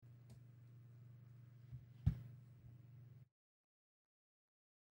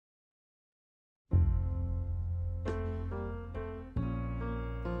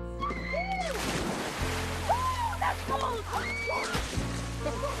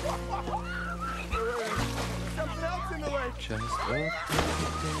Something else in the lake. Just a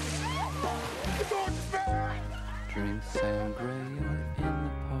drink sangria in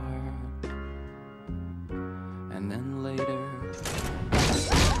the park, and then later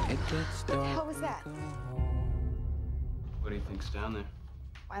it gets dark. How was that? we go home. What do you think's down there?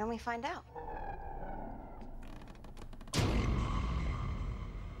 Why don't we find out?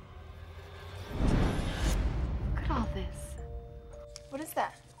 Look at all this. What is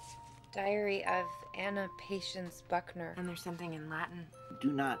that? Diary of Anna Patience Buckner. And there's something in Latin.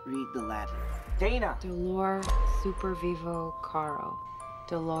 Do not read the Latin. Dana! Dolor super vivo caro.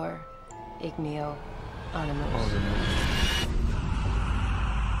 Dolor igneo animus.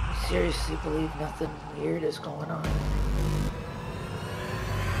 I seriously believe nothing weird is going on.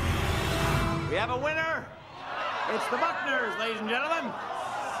 We have a winner! It's the Buckners, ladies and gentlemen.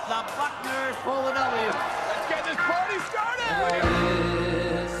 The Buckners pull the W. Let's get this party started!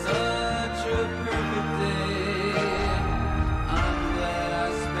 It's such a perfect day. I'm glad I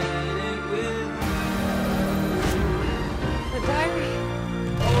spent it with The diary.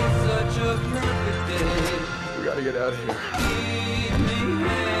 oh, such a perfect day. We gotta get out of here. Keep me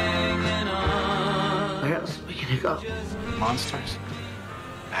hanging on. Where else we gonna go? Monsters?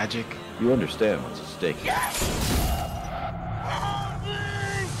 Magic? You understand what's at stake here.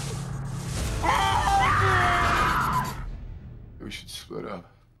 We should split up.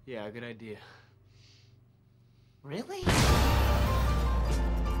 Yeah, good idea. Really?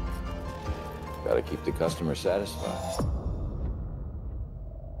 Gotta keep the customer satisfied.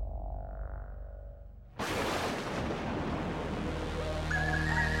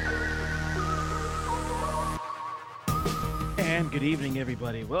 And good evening,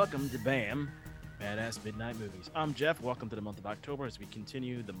 everybody. Welcome to BAM, Badass Midnight Movies. I'm Jeff. Welcome to the month of October as we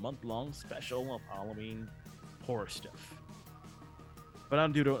continue the month-long special of Halloween horror stuff. But I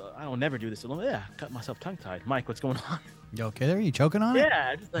don't never do this alone. Yeah, cut myself tongue-tied. Mike, what's going on? You okay there? You choking on it?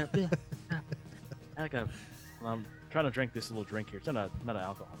 Yeah, just like, I'm trying to drink this little drink here. It's not an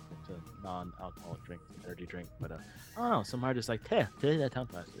alcohol. It's a non-alcoholic drink. It's a dirty drink. But I don't know. Somehow just like, that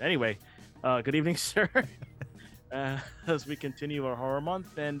tongue-tied. Anyway, good evening, sir. As we continue our horror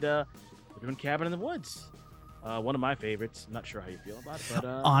month, and we're doing Cabin in the Woods, one of my favorites. I'm not sure how you feel about it, but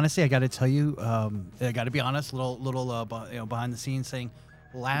honestly, I got to tell you, I got to be honest. Little behind the scenes thing.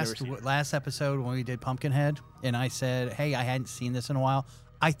 Last episode when we did Pumpkinhead, and I said, "Hey, I hadn't seen this in a while.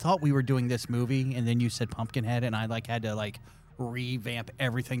 I thought we were doing this movie, and then you said Pumpkinhead, and I had to revamp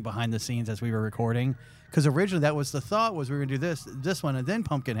everything behind the scenes as we were recording, because originally that was the thought was we were gonna do this one and then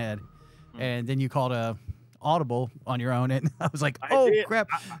Pumpkinhead, and then you called a Audible on your own, and I was like, oh crap.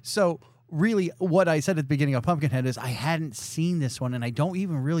 So really what I said at the beginning of Pumpkinhead is I hadn't seen this one, and I don't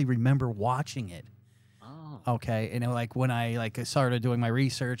even really remember watching it. Okay. And when I started doing my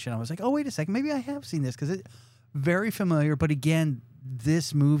research, and I was like, oh, wait a second, maybe I have seen this, because it's very familiar. But again,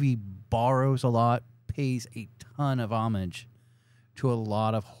 this movie borrows a lot, pays a ton of homage to a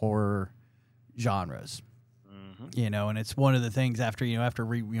lot of horror genres. And it's one of the things after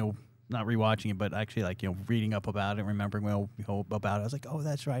not rewatching it, but actually reading up about it, remembering about it. I was like, oh,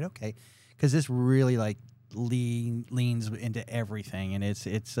 that's right, okay, because this really leans into everything, and it's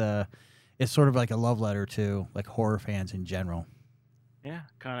sort of like a love letter to horror fans in general. yeah,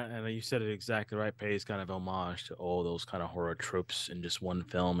 kind of. And you said it exactly right. Pays kind of homage to all those kind of horror tropes in just one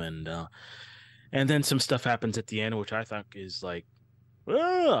film, and then some stuff happens at the end, which I think is I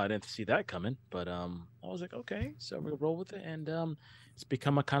didn't see that coming, but I was like, okay, so we'll roll with it, and it's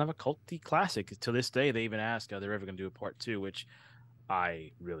become a kind of a culty classic. To this day, they even ask, are they ever going to do a part 2, which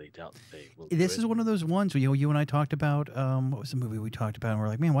I really doubt they will. This is one of those ones where, you and I talked about, what was the movie we talked about, and we're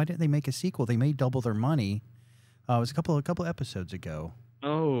like, man, why didn't they make a sequel? They made double their money. It was a couple episodes ago.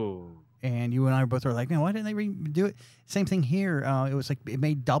 Oh. And you and I both were like, man, why didn't they redo it? Same thing here. It was it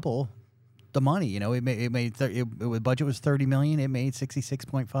made double the money. It budget was $30 million. It made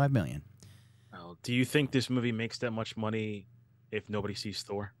 $66.5 million. Do you think this movie makes that much money if nobody sees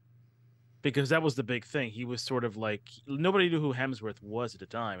Thor? Because that was the big thing. He was sort of nobody knew who Hemsworth was at the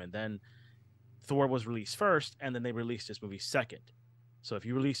time, and then Thor was released first, and then they released this movie second. So if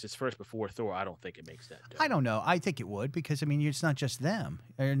you release this first before Thor, I don't think it makes that difference. I don't know. I think it would, because it's not just them,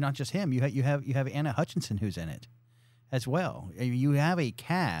 or not just him. You have Anna Hutchinson who's in it as well. You have a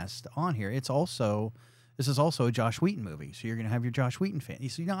cast on here. This is also a Josh Whedon movie, so you're going to have your Josh Whedon fan.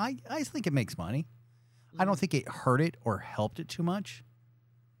 So I think it makes money. I don't think it hurt it or helped it too much,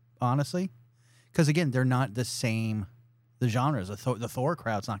 honestly, because again, they're not the same. The genres, the Thor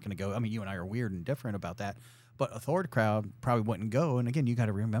crowd's not going to go. I mean, you and I are weird and different about that, But a Thor crowd probably wouldn't go. And again, you got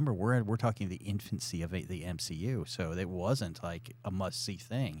to remember we're talking the infancy of the MCU, so it wasn't like a must see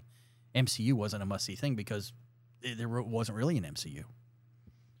thing. MCU wasn't a must see thing because there wasn't really an MCU.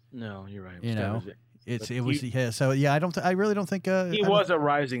 No, you're right. You know, So I really don't think he was a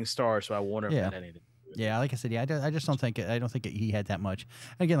rising star. So I wonder if that had anything. Yeah, like I said, I just don't think he had that much.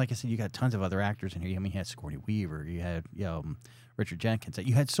 And again, like I said, you got tons of other actors in here. I mean, you had Sigourney Weaver, you had Richard Jenkins,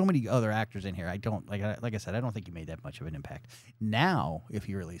 you had so many other actors in here. I don't like I said, I don't think he made that much of an impact. Now, if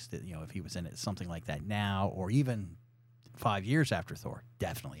he released it, if he was in it, something like that now, or even 5 years after Thor,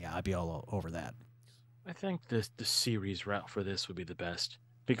 definitely, I'd be all over that. I think the series route for this would be the best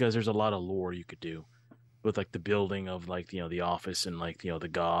because there's a lot of lore you could do. With like the building of like the office and like the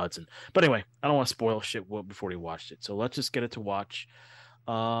gods but anyway, I don't want to spoil shit before we watched it, so let's just get it to watch.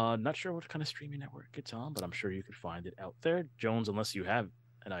 Not sure what kind of streaming network it's on, but I'm sure you could find it out there, Jones, unless you have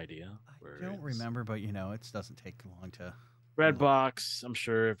an idea. I don't remember, but it doesn't take long to. Redbox, I'm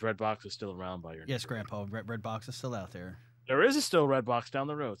sure if Redbox is still around by your yes, Grandpa, Redbox is still out there. There is still Redbox down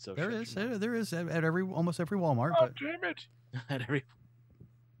the road, so there is at almost every Walmart. Oh, damn it! At every.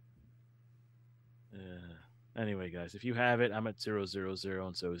 Anyway, guys, if you have it, I'm at 000,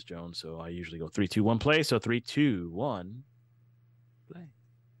 and so is Jones. So I usually go 3, 2, 1, play. So 3, 2, 1, play.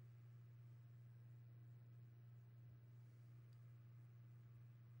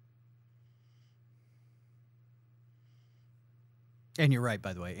 And you're right,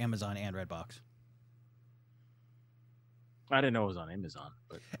 by the way, Amazon and Redbox. I didn't know it was on Amazon,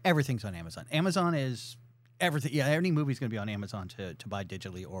 but everything's on Amazon. Amazon is everything. Yeah, any movie's going to be on Amazon to buy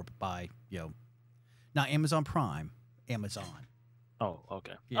digitally or buy, not Amazon Prime, Amazon. Oh,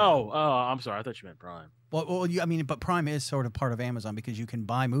 okay. Yeah. Oh, I'm sorry. I thought you meant Prime. Well, but Prime is sort of part of Amazon because you can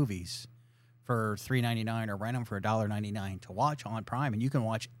buy movies for $3.99 or rent them for $1.99 to watch on Prime, and you can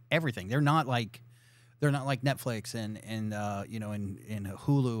watch everything. They're not like Netflix and in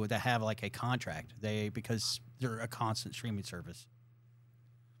Hulu that have like a contract. Because they're a constant streaming service.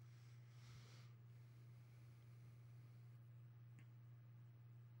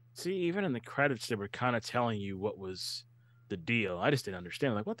 See, even in the credits, they were kind of telling you what was the deal. I just didn't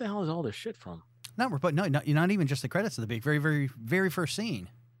understand. Like, what the hell is all this shit from? Not even just the credits of the very, very, very first scene.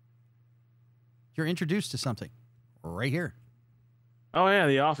 You're introduced to something right here. Oh yeah,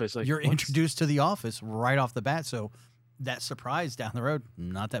 The Office. Like you're introduced to The Office right off the bat. So that surprise down the road,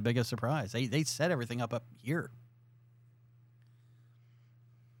 not that big a surprise. They set everything up here.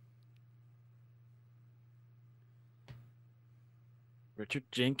 Richard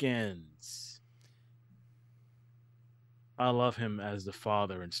Jenkins. I love him as the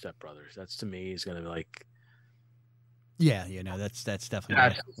father in Step Brothers. That's to me, he's gonna be like. Yeah, that's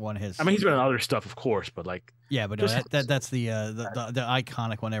definitely one of his. I mean, he's been in other stuff, of course, but like. Yeah, but no, that's the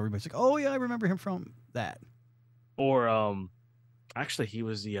iconic one. Everybody's like, oh yeah, I remember him from that. Or actually, he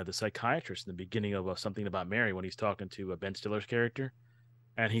was the psychiatrist in the beginning of Something About Mary when he's talking to Ben Stiller's character,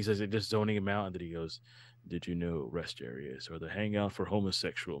 and he says just zoning him out, and then he goes, "Did you know rest areas are the hangout for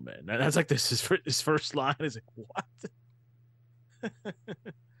homosexual men?" And that's like his first line. Is like, what?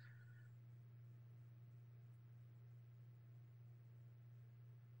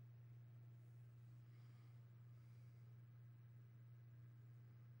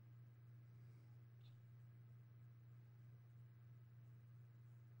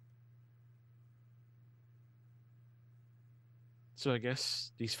 So I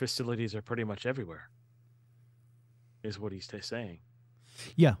guess these facilities are pretty much everywhere, is what he's saying.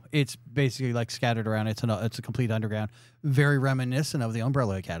 Yeah, it's basically like scattered around. It's a complete underground, very reminiscent of the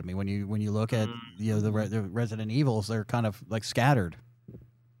Umbrella Academy. When you look at the Resident Evils, they're kind of like scattered.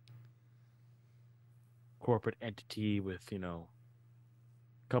 Corporate entity with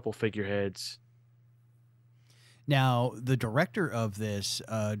couple figureheads. Now, the director of this,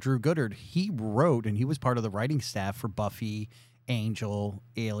 Drew Goddard, he wrote and he was part of the writing staff for Buffy, Angel,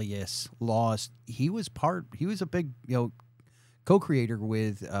 Alias, Lost. He was a big co-creator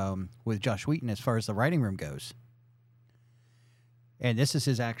with Joss Whedon as far as the writing room goes. And this is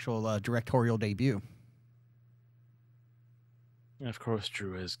his actual directorial debut. And of course,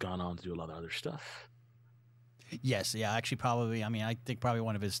 Drew has gone on to do a lot of other stuff. Yes, yeah, actually, probably. I mean, I think probably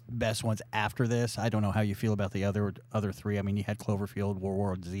one of his best ones after this. I don't know how you feel about the other three. I mean, you had Cloverfield, World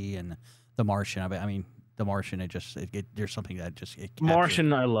War Z, and The Martian. I mean, The Martian. There's something that just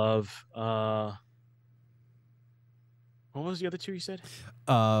Martian. I love. What was the other two you said?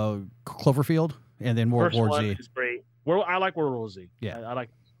 Cloverfield, and then World War Z. Is great. I like World War Z. Yeah, I like.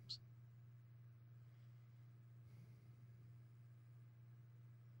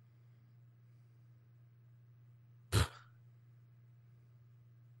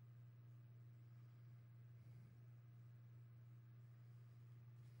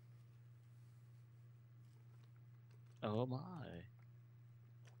 Oh my.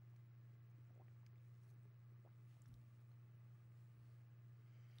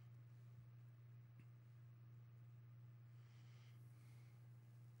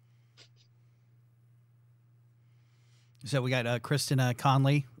 So we got Kristen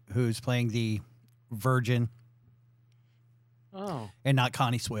Conley, who's playing the Virgin, Oh. and not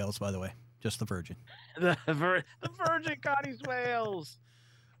Connie Swales, by the way, just the Virgin. The Virgin Connie Swales.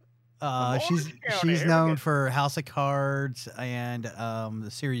 She's Orange County, here we known go. for House of Cards and the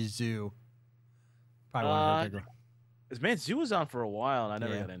series Zoo. Probably one of her bigger. Man, Zoo was on for a while, and I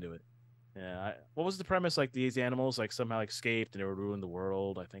never Yeah. got into it. Yeah. What was the premise? Like these animals, like somehow escaped and they would ruin the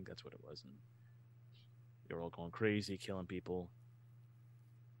world. I think that's what it was. And they were all going crazy, killing people.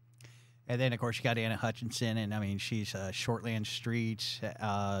 And then, of course, you got Anna Hutchinson, and I mean, she's Shortland Street,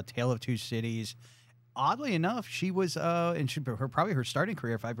 Tale of Two Cities. Oddly enough, she was, probably her starting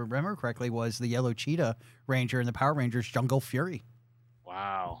career, if I remember correctly, was the Yellow Cheetah Ranger in the Power Rangers Jungle Fury.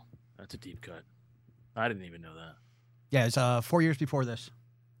 Wow, that's a deep cut. I didn't even know that. Yeah, it's 4 years before this.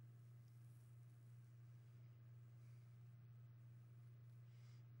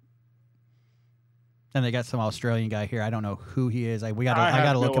 And they got some Australian guy here. I don't know who he is. I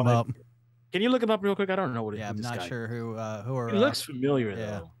gotta look him up. Can you look him up real quick? I don't know what. Yeah, I'm not sure who. He looks familiar yeah.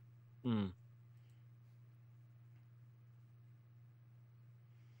 though. Hmm.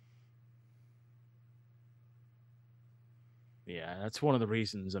 Yeah, that's one of the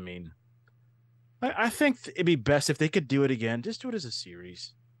reasons. I mean, I think it'd be best if they could do it again. Just do it as a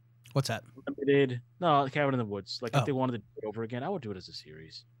series. What's that? Limited. No, Cabin in the Woods. Like Oh. if they wanted to do it over again, I would do it as a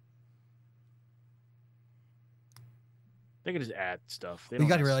series. They could just add stuff. They You don't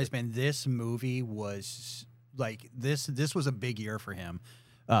got to necessarily- realize, man, this movie was like this. This was a big year for him.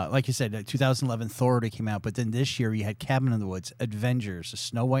 Like you said, 2011 Thor already came out, but then this year you had Cabin in the Woods, Avengers,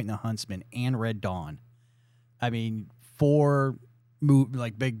 Snow White and the Huntsman, and Red Dawn. I mean, 4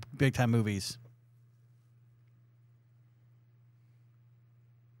 big time movies.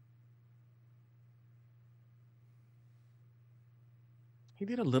 He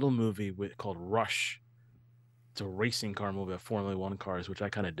did a little movie called Rush. It's a racing car movie of Formula One cars, which I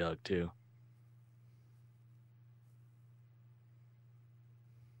kind of dug too.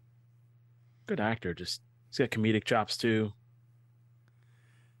 Good actor. Just he's got comedic chops too.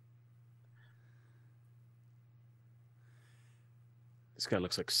 This guy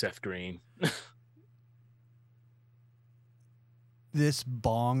looks like Seth Green. This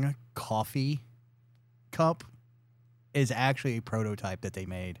Bong coffee cup is actually a prototype that they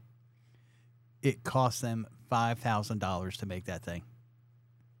made. It cost them $5,000 to make that thing.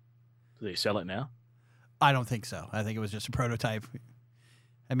 Do they sell it now? I don't think so. I think it was just a prototype.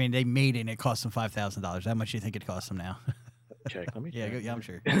 I mean, they made it and it cost them $5,000. How much do you think it cost them now? Check. Let me. Yeah, check. yeah, I'm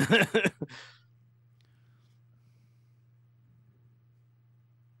sure. I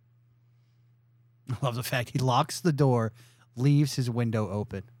love the fact he locks the door, leaves his window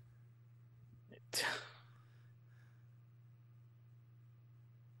open.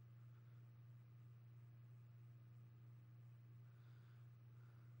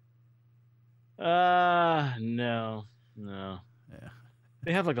 No. Yeah.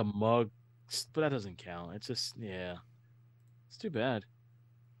 They have like a mug, but that doesn't count. It's just, yeah. It's too bad.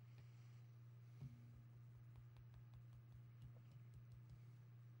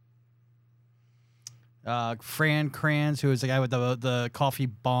 Fran Kranz, who was the guy with the coffee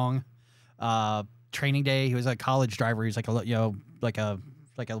bong, Training Day. He was a college driver. He was like a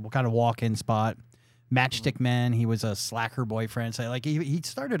kind of walk-in spot. Matchstick Men. He was a slacker boyfriend. So like he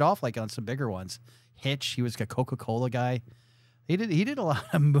started off like on some bigger ones. Hitch. He was a Coca-Cola guy. He did a lot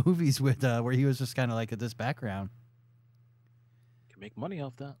of movies with where he was just kind of like this background. Can make money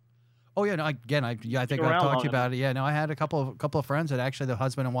off that. Oh yeah, no, I think I've talked to you about it. Yeah, no, I had a couple of friends that actually the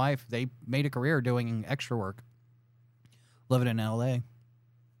husband and wife they made a career doing extra work, living in L.A. You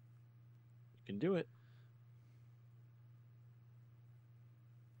can do it.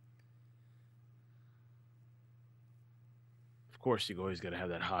 Of course, you always got to have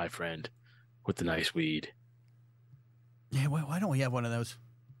that high friend with the nice weed. Yeah, why don't we have one of those?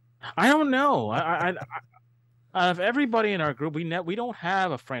 I don't know. I out of everybody in our group, we don't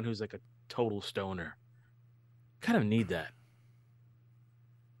have a friend who's like a total stoner. Kind of need that.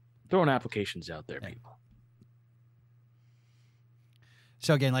 Throwing applications out there, people.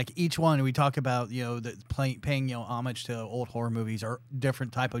 So again, like each one, we talk about paying homage to old horror movies or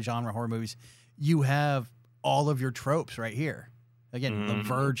different type of genre horror movies. You have all of your tropes right here. Again, the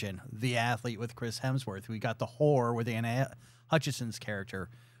Virgin, the athlete with Chris Hemsworth. We got the whore with Anna Hutchinson's character.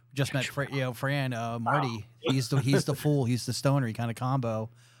 Just met Fran Marty. He's the fool. He's the stoner kind of combo.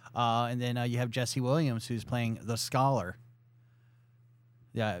 And then you have Jesse Williams, who's playing the scholar.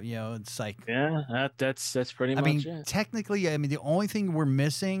 Yeah, it's like that's pretty much it. Technically, the only thing we're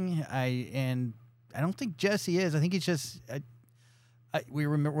missing, I don't think Jesse is. I think it's just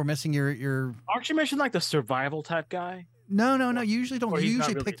we're missing your. Aren't you mentioning like the survival type guy? No. You usually don't. You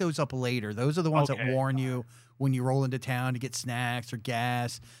usually really... pick those up later. Those are the ones that warn you when you roll into town to get snacks or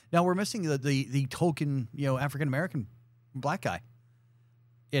gas. Now we're missing the token, African American black guy.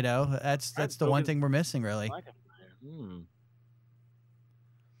 That's the one thing we're missing, really.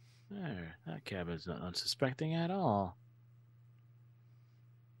 There, that cabin's not unsuspecting at all.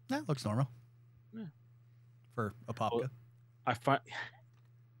 That looks normal. Yeah. For a Popka. Well, I find.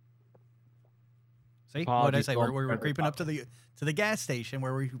 See what I say? We're creeping up to the gas station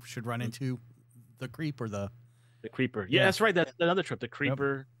where we should run into the creep or the creeper. Yeah, that's right. That's another trip. The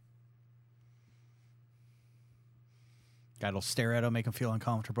creeper. Guy will stare at him, make him feel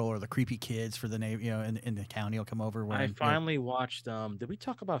uncomfortable, or the creepy kids for the name, in the county will come over. I finally watched. Did we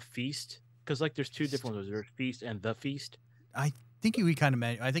talk about Feast? Because like, there's two different ones. There's Feast and The Feast. I think we kind of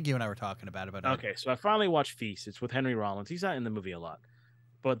met. I think you and I were talking about it. Okay, so I finally watched Feast. It's with Henry Rollins. He's not in the movie a lot,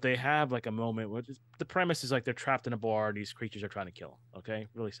 but they have like a moment where the premise is like they're trapped in a bar. And these creatures are trying to kill them. Okay,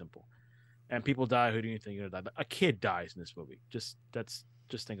 really simple. And people die. Who do you think are gonna die? A kid dies in this movie. Just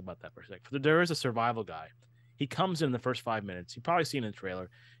think about that for a sec. There is a survival guy. He comes in the first 5 minutes. You've probably seen in the trailer.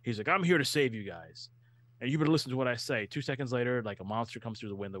 He's like, I'm here to save you guys. And you better listen to what I say. 2 seconds later, like a monster comes through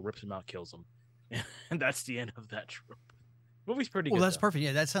the window, rips him out, kills him. And that's the end of that trope. Movie's pretty good. Well, that's perfect.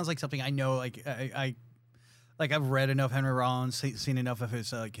 Yeah, that sounds like something I know. Like I've read enough Henry Rollins, seen enough of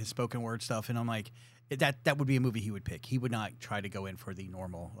his spoken word stuff, and I'm like, that would be a movie he would pick. He would not try to go in for the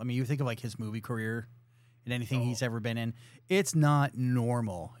normal. I mean, you think of like his movie career and anything he's ever been in, it's not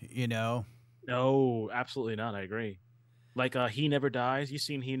normal, No, absolutely not. I agree. Like He Never Dies. You've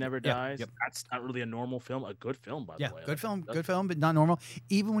seen He Never Dies? Yep. That's not really a normal film. A good film, by the way. Good film, but not normal.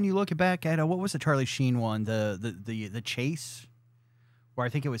 Even when you look back at what was the Charlie Sheen one, the Chase, where I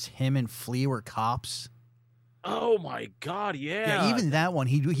think it was him and Flea were cops. Oh my God, yeah. Yeah, even that one,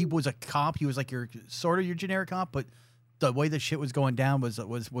 he was a cop. He was like your generic cop, but the way the shit was going down was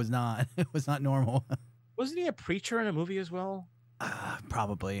not it was not normal. Wasn't he a preacher in a movie as well?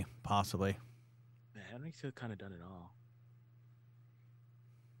 Probably, possibly. Man, Henry could have kind of done it all.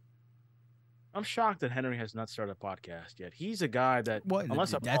 I'm shocked that Henry has not started a podcast yet. He's a guy that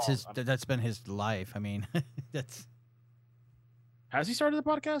that's been his life. I mean, has he started the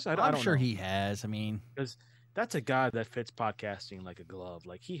podcast? I'm sure he has. I mean, because that's a guy that fits podcasting like a glove.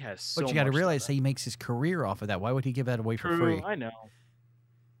 Like he has so. But you got to realize he makes his career off of that. Why would he give that away for free? I know.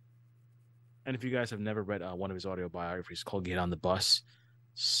 And if you guys have never read one of his audio biographies called Get on the Bus,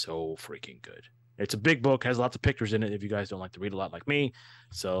 so freaking good. It's a big book, has lots of pictures in it if you guys don't like to read a lot like me.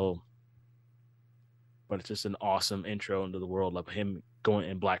 So, but it's just an awesome intro into the world of him going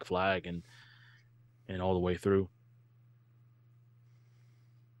in Black Flag and all the way through.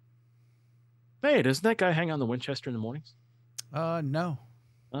 Hey, doesn't that guy hang on the Winchester in the mornings? No.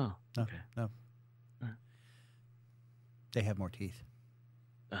 Oh, okay. No. Right. They have more teeth.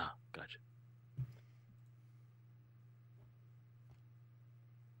 Oh, gotcha.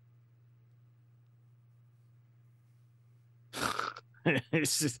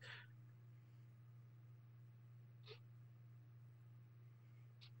 It's just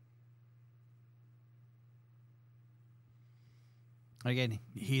again,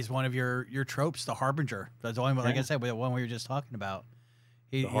 he's one of your tropes, the harbinger. That's the one, like I said, the one we were just talking about.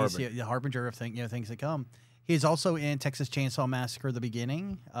 He's the harbinger of things that come. He's also in Texas Chainsaw Massacre: The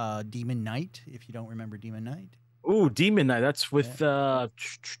Beginning, Demon Knight. If you don't remember Demon Knight. Ooh, Demon Knight. That's with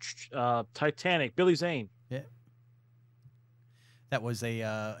Titanic. Billy Zane. Yeah. That was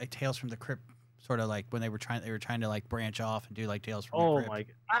a Tales from the Crypt, sort of like when they were trying to like branch off and do like Tales from the Crypt. Oh my!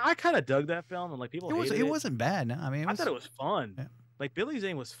 I kind of dug that film, and like people hated it. It wasn't bad. No? I mean, I thought it was fun. Yeah. Like Billy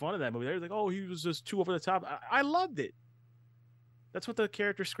Zane was fun in that movie. They were like, oh, he was just too over the top. I loved it. That's what the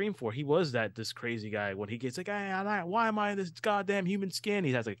character screamed for. He was this crazy guy when he gets like, hey, why am I in this goddamn human skin?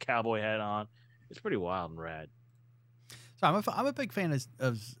 He has like a cowboy hat on. It's pretty wild and rad. So I'm a big fan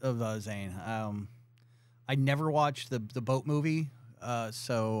of Zane. I never watched the boat movie.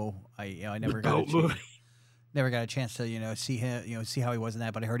 So I never got a chance to see him, see how he was in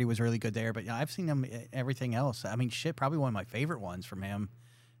that. But I heard he was really good there. But I've seen him everything else. I mean, shit, probably one of my favorite ones from him.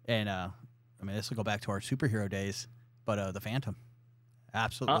 And I mean, this will go back to our superhero days. But the Phantom,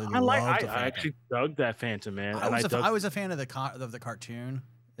 absolutely. I actually dug that Phantom, man. I was a fan of the cartoon.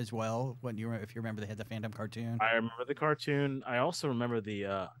 as well. If you remember, they had the Phantom cartoon. I remember the cartoon. I also remember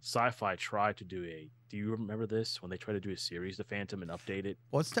the Sci-Fi tried to do a. Do you remember this when they tried to do a series, The Phantom, and update it?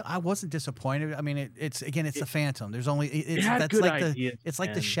 Well, I wasn't disappointed. I mean, it's the Phantom. There's only had that's good like ideas, it's like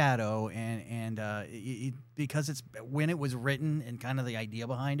the and- Shadow, and because it's when it was written and kind of the idea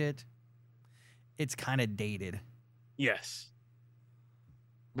behind it, it's kind of dated. Yes.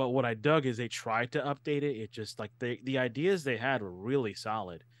 But what I dug is they tried to update it. It just like the ideas they had were really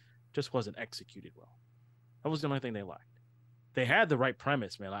solid, just wasn't executed well. That was the only thing they lacked. They had the right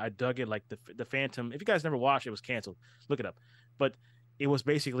premise, man. I dug it. Like the Phantom. If you guys never watched it, was canceled. Look it up. But it was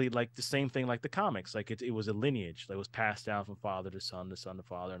basically like the same thing like the comics. Like it was a lineage that was passed down from father to son to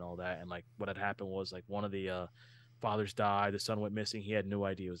father, and all that. And like what had happened was like one of the fathers died, the son went missing. He had no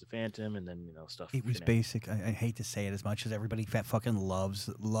idea it was a Phantom, and then stuff. It was basic. I hate to say it as much as everybody fucking loves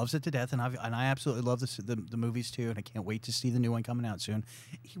it to death, and I absolutely love the movies too, and I can't wait to see the new one coming out soon.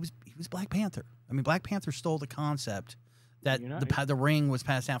 He was Black Panther. I mean, Black Panther stole the concept that the ring was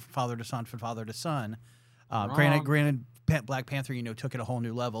passed down from father to son. Granted, Black Panther, took it a whole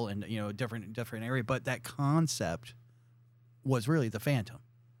new level and a different area, but that concept was really the Phantom.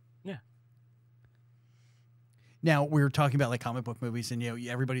 Yeah. Now we were talking about like comic book movies, and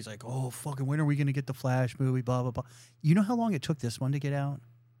everybody's like, "Oh, fucking, when are we going to get the Flash movie?" Blah blah blah. You know how long it took this one to get out?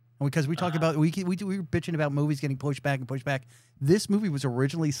 Because we talk about we were bitching about movies getting pushed back and pushed back. This movie was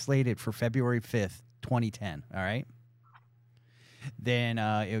originally slated for February 5th, 2010. All right. Then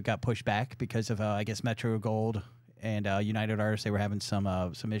it got pushed back because of I guess Metro Gold and United Artists. They were having some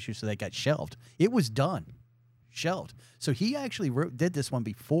issues, so they got shelved. It was done, shelved. So he actually did this one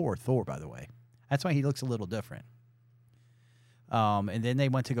before Thor, by the way. That's why he looks a little different. And then they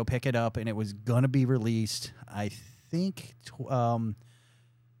went to go pick it up, and it was going to be released, I think, the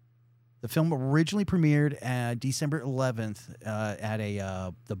film originally premiered December 11th at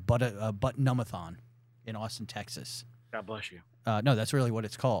the Butt-Nummathon in Austin, Texas. God bless you. No, that's really what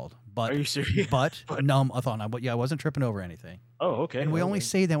it's called. But Are you serious? Butt-Nummathon. I wasn't tripping over anything. Oh, okay. And we only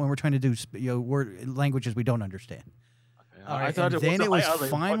say that when we're trying to do languages we don't understand. I thought it was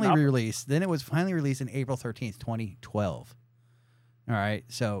finally released. Then it was finally released in April 13th, 2012. All right.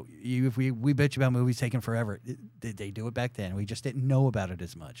 So if we bitch about movies taking forever. They do it back then. We just didn't know about it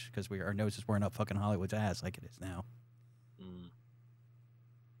as much because our noses weren't up fucking Hollywood's ass like it is now.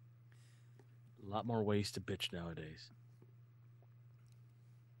 A lot more ways to bitch nowadays.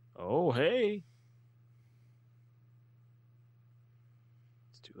 Oh, hey.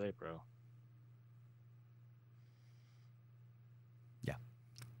 It's too late, bro.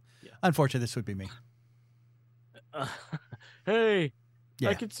 Unfortunately, this would be me. Hey, yeah.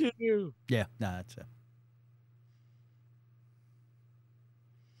 I can see you. Yeah, no, that's it.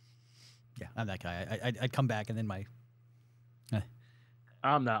 Yeah, I'm that guy. I'd come back and then my.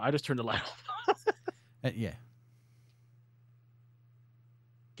 I'm not. I just turned the light off. Yeah.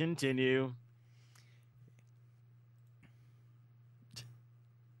 Continue.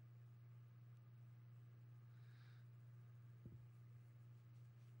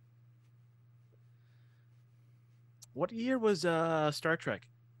 What year was Star Trek?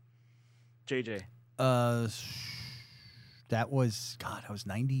 JJ. That was God. I was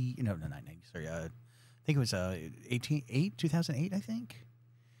 90. No, not 90. Sorry. I think it was 2008. I think,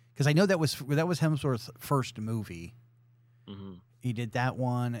 because I know that was Hemsworth's first movie. Mm-hmm. He did that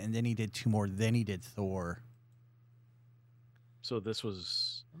one, and then he did two more. Then he did Thor. So this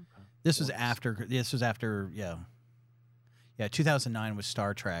was. Okay. This was after. This was after. Yeah. 2009 was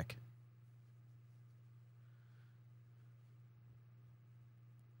Star Trek.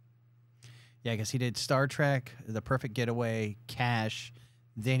 Yeah, because he did Star Trek, The Perfect Getaway, Cash,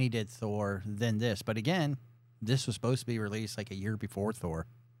 then he did Thor, then this. But again, this was supposed to be released like a year before Thor.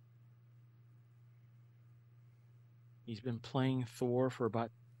 He's been playing Thor for about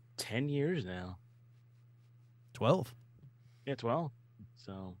 10 years now. 12. Yeah, 12.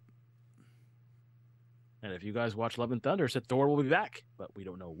 So, and if you guys watch Love and Thunder, it said Thor will be back, but we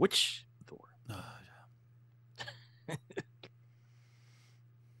don't know which Thor.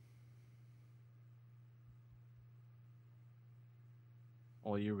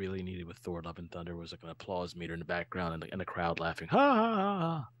 All you really needed with Thor Love and Thunder was like an applause meter in the background and a crowd laughing. Ha ha ha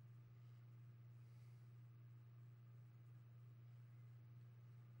ha.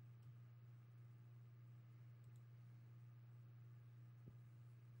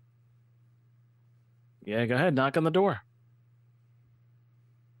 Yeah, go ahead, knock on the door.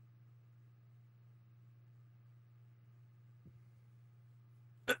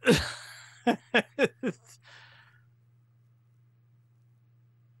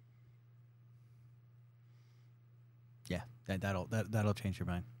 That'll change your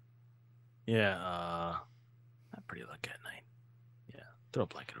mind. Yeah, not Pretty Luck at Night. Yeah, throw a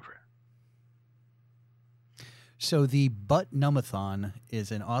blanket over it. So the Butt Numathon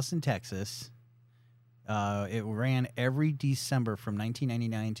is in Austin, Texas. It ran every December from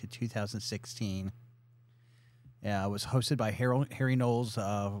 1999 to 2016. It was hosted by Harry Knowles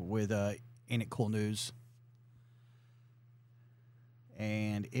with Ain't It Cool News.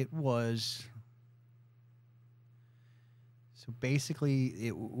 And it was... So basically,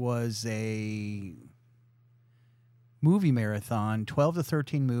 it was a movie marathon, 12 to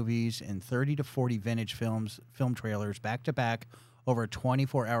 13 movies and 30 to 40 vintage film trailers back to back over a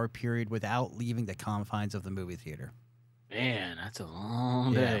 24-hour period without leaving the confines of the movie theater. Man, that's a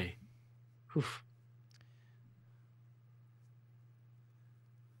long day. Oof.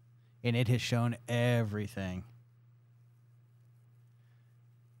 And it has shown everything.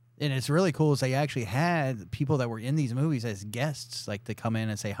 And it's really cool is they actually had people that were in these movies as guests, like to come in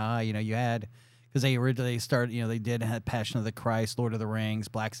and say hi. You know, you had, because they originally started, you know, they did have Passion of the Christ, Lord of the Rings,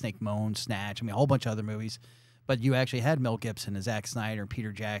 Black Snake Moan, Snatch. I mean, a whole bunch of other movies. But you actually had Mel Gibson and Zack Snyder,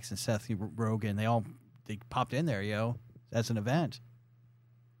 Peter Jackson, Seth Rogen. They popped in there, as an event.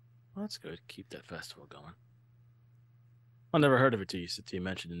 Well, that's good. Keep that festival going. I never heard of it till you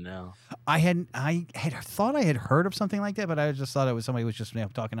mentioned it now. I had thought I had heard of something like that, but I just thought it was somebody who was just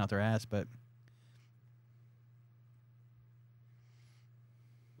talking out their ass. But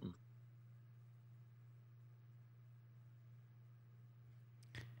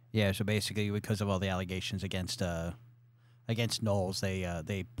yeah, so basically, because of all the allegations against Knowles,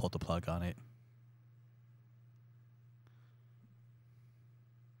 they pulled the plug on it.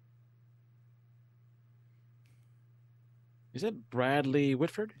 Is that Bradley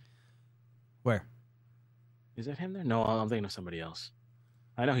Whitford? Where? Is that him there? No, I'm thinking of somebody else.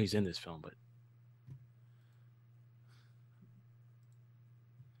 I know he's in this film, but...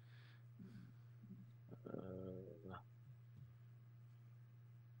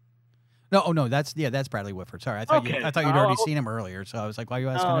 No, that's Bradley Whitford. Sorry, I thought you'd already seen him earlier, so I was like, why are you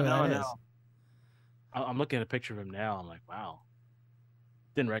asking who that is? I'm looking at a picture of him now. I'm like, wow.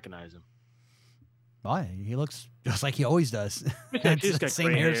 Didn't recognize him. Why? He looks just like he always does. He's got same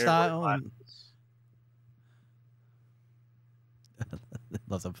gray hair, hairstyle.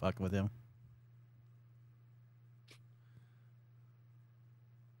 Love to fuck with him.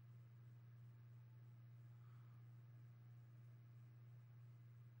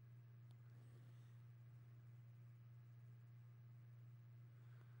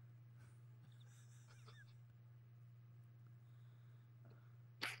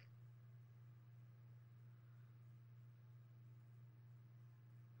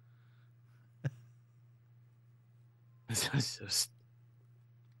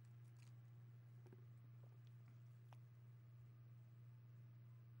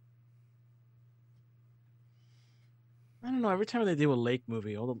 I don't know. Every time they do a lake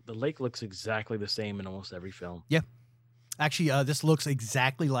movie, the lake looks exactly the same in almost every film. Yeah. Actually, this looks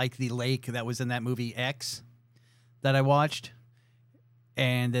exactly like the lake that was in that movie X that I watched.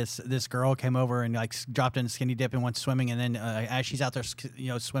 And this girl came over and like dropped in a skinny dip and went swimming. And then as she's out there,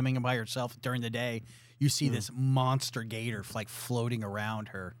 swimming by herself during the day, you see this monster gator like floating around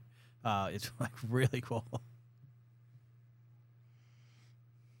her. It's like really cool.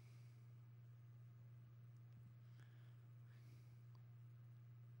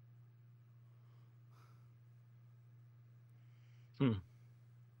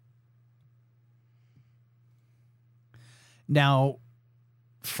 Now,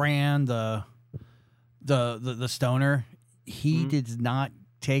 Fran, the stoner, he did not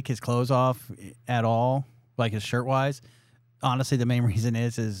take his clothes off at all, like his shirt wise. Honestly, the main reason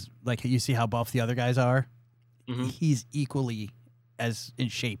is like you see how buff the other guys are. Mm-hmm. He's equally as in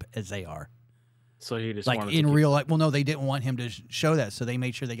shape as they are. So he just like in real life. Well, no, they didn't want him to show that, so they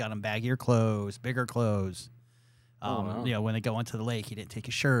made sure they got him baggier clothes, bigger clothes. Wow. When they go into the lake, he didn't take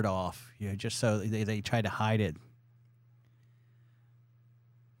his shirt off. Just so they tried to hide it.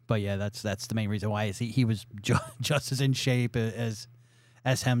 But yeah, that's the main reason why he was just as in shape as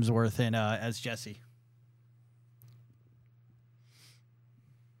Hemsworth and as Jesse.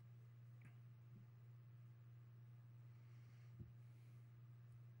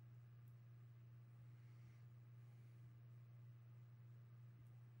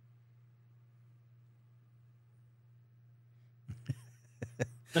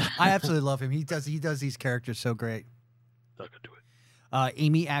 I absolutely love him. He does these characters so great. Stuck into it.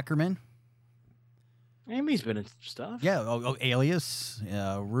 Amy Ackerman. Amy's been in stuff. Yeah. Alias,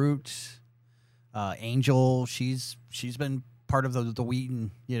 Root, Angel. She's been part of the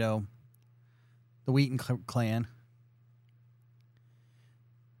Wheaton, the Wheaton clan.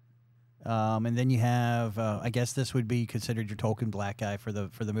 And then you have, I guess this would be considered your token black guy for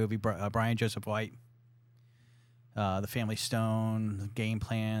the movie, Brian Joseph White. The Family Stone, the game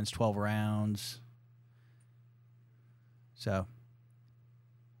plans, 12 rounds. So.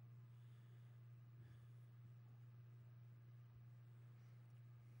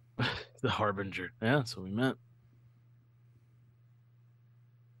 The Harbinger. Yeah, that's what we meant.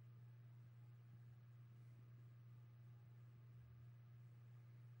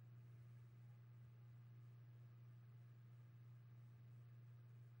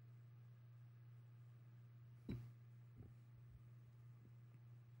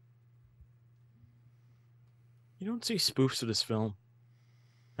 You don't see spoofs of this film,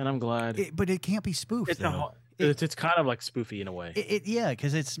 and I'm glad. But it can't be spoofed. It's kind of like spoofy in a way. Yeah,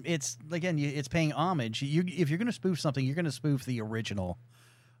 because it's again, it's paying homage. If you're going to spoof something, you're going to spoof the original,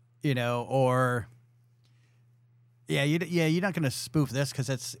 or you're not going to spoof this because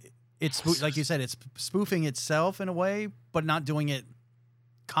it's like you said, it's spoofing itself in a way, but not doing it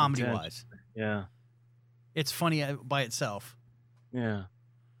comedy wise. Yeah, it's funny by itself. Yeah,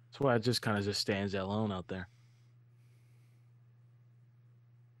 that's why it just kind of just stands alone out there.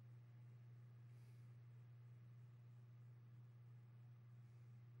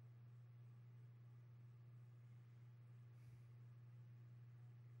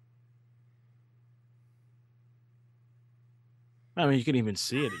 I mean, you can even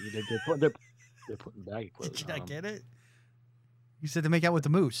see it. They're putting baggy clothes on. Did you not get it? You said to make out with the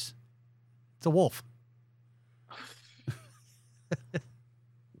moose. It's a wolf.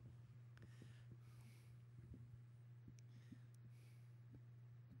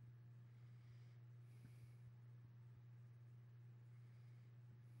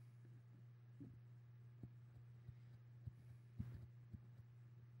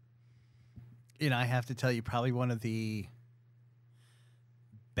 I have to tell you, probably one of the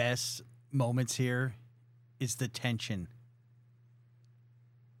best moments here is the tension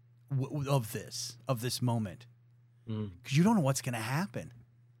of this moment, because you don't know what's going to happen.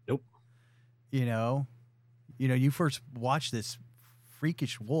 Nope. You first watch this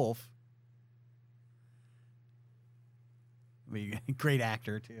freakish wolf. I mean, great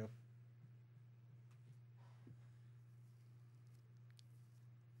actor too.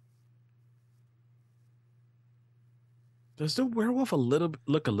 Does the werewolf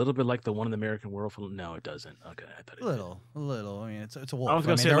look a little bit like the one in the American Werewolf? No, it doesn't. Okay, I thought it did. A little. I mean, it's a wolf. I was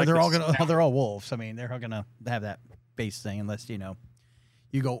gonna say they're all wolves. I mean, they're all gonna have that base thing, unless you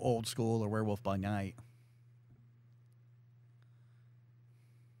go old school or Werewolf by Night.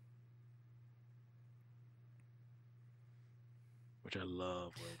 Which I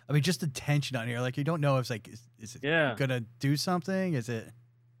love. I mean, just the tension on here. Like, you don't know if it's like, is it gonna do something? Is it?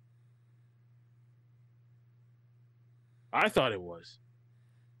 I thought it was.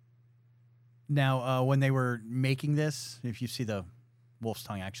 Now, when they were making this, if you see the wolf's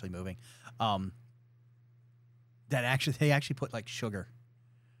tongue actually moving, they actually put like sugar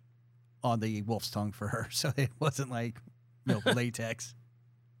on the wolf's tongue for her, so it wasn't like latex.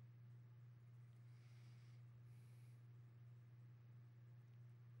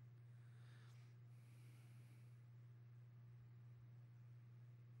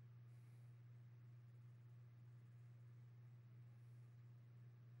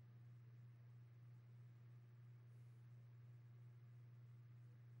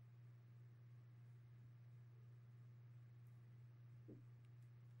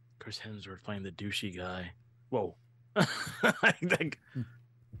 Chris Hemsworth playing the douchey guy. Whoa. I think.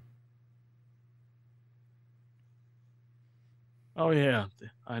 Oh, yeah.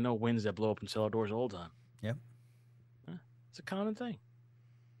 I know winds that blow up in cellar doors all the time. Yep. It's a common thing.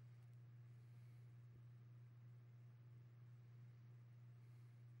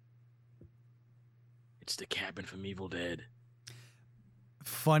 It's the cabin from Evil Dead.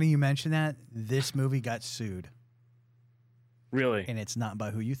 Funny you mention that. This movie got sued. Really? And it's not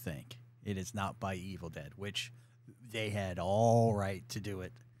by who you think. It is not by Evil Dead, which they had all right to do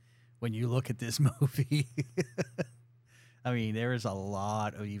it. When you look at this movie, I mean, there is a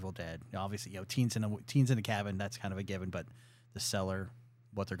lot of Evil Dead. Obviously, teens in a cabin, that's kind of a given, but the cellar,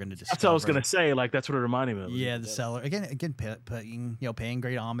 what they're going to discover. That's what I was going to say. Like, that's what it reminded me of. Yeah, the cellar. Again, paying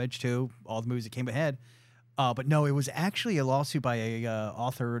great homage to all the movies that came ahead. But no, it was actually a lawsuit by a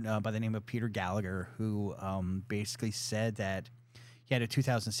author by the name of Peter Gallagher, who basically said that he had a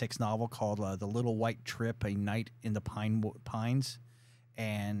 2006 novel called The Little White Trip: A Night in the Pines,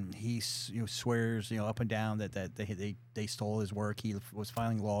 and he swears up and down that they stole his work. He was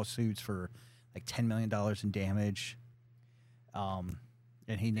filing lawsuits for like $10 million in damage, and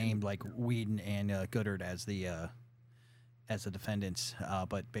he named like Whedon and Goddard as the as the defendants,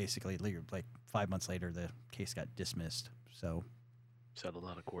 but basically, like 5 months later, the case got dismissed. So Settled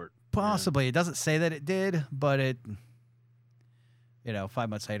out of court. possibly it doesn't say that it did, but it, 5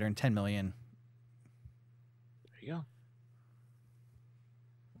 months later and 10 million. There you go.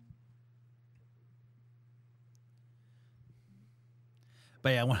 But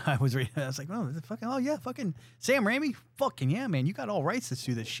yeah, when I was reading, I was like, fucking Sam Raimi, fucking yeah, man, you got all rights to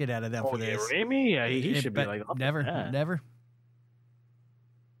sue the shit out of them for Yeah, this. Raimi? Yeah, he should be but like, never.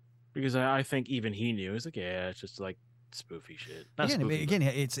 Because I think even he knew. He's like, yeah, it's just like spoofy shit. Not Again, spoofy, again,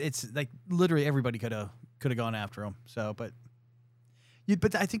 it's like literally everybody could have gone after him. So, but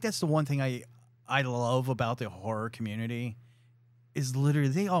I think that's the one thing I love about the horror community is literally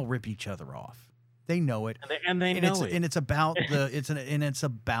they all rip each other off. They know it, and they know it, and it's about it's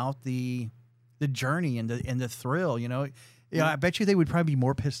about the journey and the thrill. I bet you they would probably be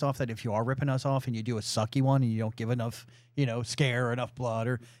more pissed off that if you are ripping us off and you do a sucky one and you don't give enough, scare or enough blood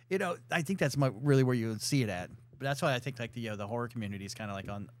or, I think that's really where you would see it at. But that's why I think like the horror community is kind of like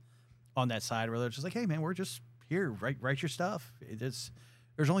on that side where they're just like, hey man, we're just here, write your stuff. There's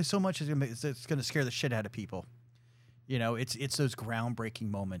only so much it's going to scare the shit out of people. It's those groundbreaking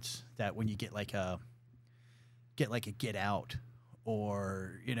moments that when you get like a Get Out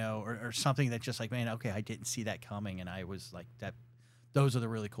or or something that just like, man, okay, I didn't see that coming, and I was like that. Those are the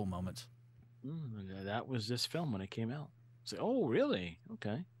really cool moments. That was this film when it came out. It's like, oh, really?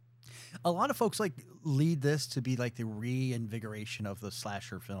 Okay. A lot of folks like lead this to be like the reinvigoration of the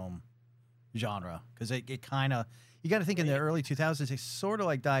slasher film genre because it kind of. You got to think in the early 2000s, they sort of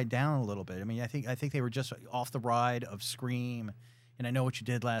like died down a little bit. I mean, I think they were just off the ride of Scream, and I Know What You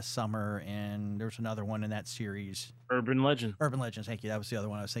Did Last Summer, and there's another one in that series. Urban Legends, thank you. That was the other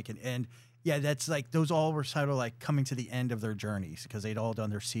one I was thinking. And yeah, that's like those all were sort of like coming to the end of their journeys because they'd all done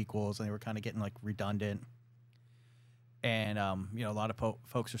their sequels and they were kind of getting like redundant. And a lot of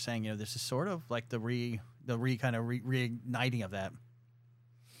folks are saying, this is sort of like the reigniting of that.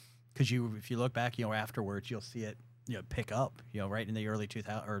 Because if you look back, afterwards, you'll see it. Pick up, right in the early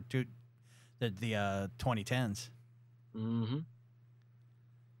 2000s or the 2010s. Mm-hmm.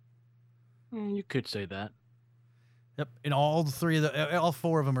 You could say that. Yep, and all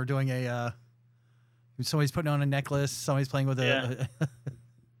four of them are doing somebody's putting on a necklace. Somebody's playing with I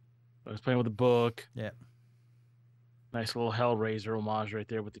was playing with a book. Yeah. Nice little Hellraiser homage right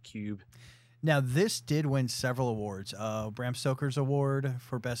there with the cube. Now this did win several awards. Bram Stoker's Award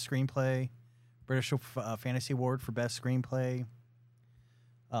for Best Screenplay. British Fantasy Award for Best Screenplay,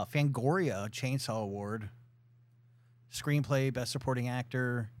 Fangoria Chainsaw Award, Screenplay, Best Supporting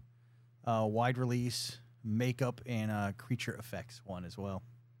Actor, Wide Release, Makeup, and Creature Effects won as well.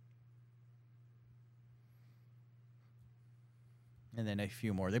 And then a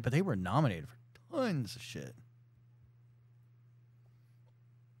few more. But they were nominated for tons of shit.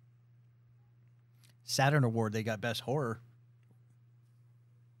 Saturn Award, they got Best Horror.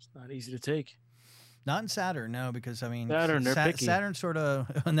 It's not easy to take. Not in Saturn, no, because I mean, Saturn, they're picky. Saturn sort of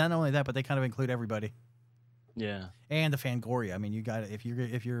not only that, but they kind of include everybody. Yeah, and the Fangoria. I mean, you got if you're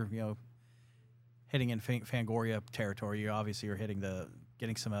hitting in Fangoria territory, you obviously are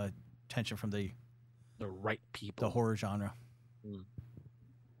getting some attention from the right people, the horror genre. Mm.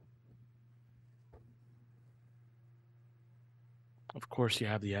 Of course, you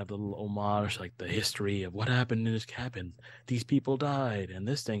have the little homage, like the history of what happened in this cabin. These people died, and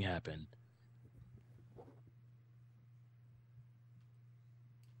this thing happened.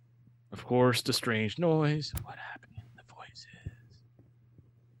 Of course, the strange noise. What happened in the voices?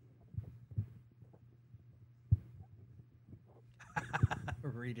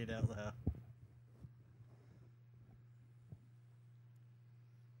 Read it out loud.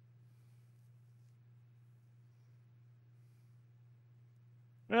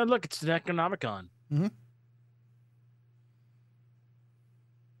 Well, look, it's the Necronomicon. Mm-hmm.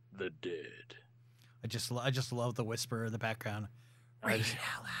 The dead. I just love the whisper in the background. Read it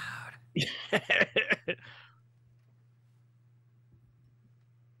out loud.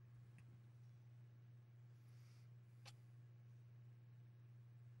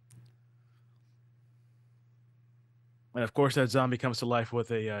 And of course, that zombie comes to life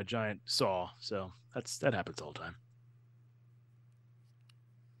with a giant saw. So that happens all the time.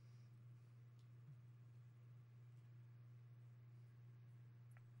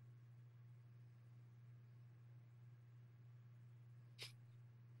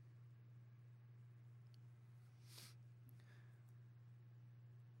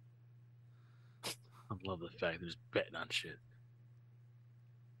 I love the fact that he's betting on shit.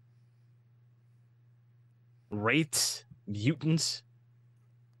 Wraiths, mutants.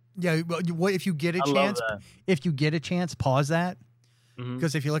 Yeah, well, if you get a I love chance, that. if you get a chance, pause that. Mhm.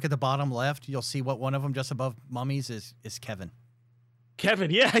 Because if you look at the bottom left, you'll see what one of them just above Mummies is Kevin.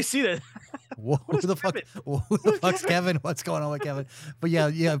 Kevin, yeah, I see that. Who the fuck? Who the fuck's Kevin? What's going on with Kevin? But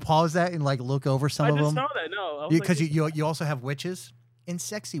yeah, pause that and like look over some I of just them. saw that. No, I was Because like, you also have witches and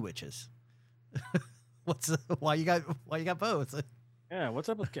sexy witches. Why you got both? yeah, what's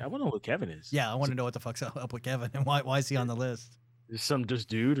up with? I want to know what Kevin is. Yeah, I want to know what the fuck's up with Kevin and why is he on the list? There's some just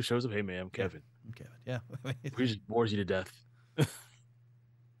dude who shows up. Hey man, I'm Kevin. Kevin, yeah. He just bores you to death.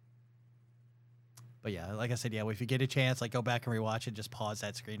 But yeah, like I said, yeah, if you get a chance, like go back and rewatch it, just pause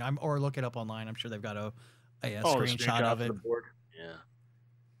that screen. Or look it up online. I'm sure they've got a The screenshot of for it. the board. Yeah.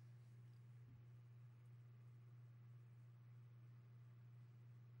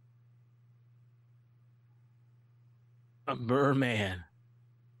 A merman.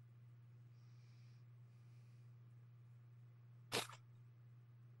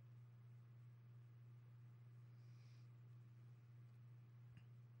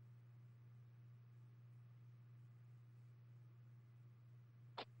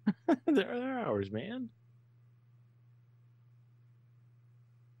 They're ours, man.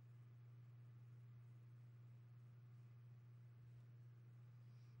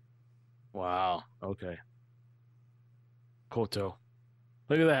 Wow. Okay. Koto.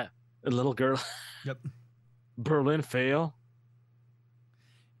 Look at that. A little girl. Yep. Berlin fail.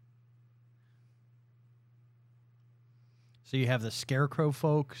 So you have the Scarecrow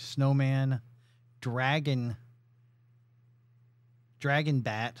folk, Snowman, Dragon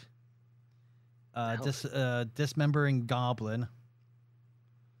Bat, Dismembering Goblin,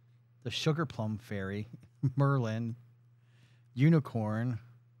 the Sugar Plum Fairy, Merlin, Unicorn,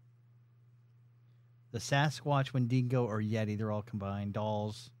 the Sasquatch, Wendigo, or Yeti, they're all combined,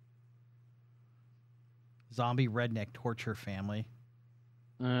 Dolls, Zombie Redneck Torture Family,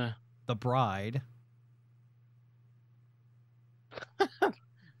 The Bride.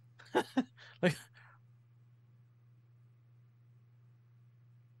 Like,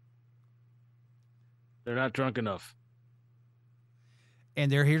 they're not drunk enough.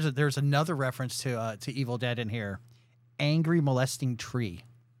 And there's another reference to Evil Dead in here. Angry molesting tree.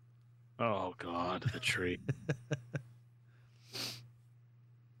 Oh God, the tree.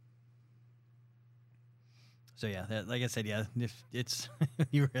 So yeah, like I said, yeah, if it's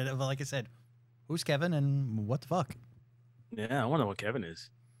you read it, like I said, who's Kevin and what the fuck? Yeah, I wonder what Kevin is.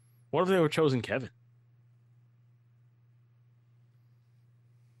 What if they were chosen Kevin?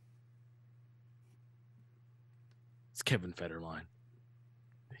 It's Kevin Federline.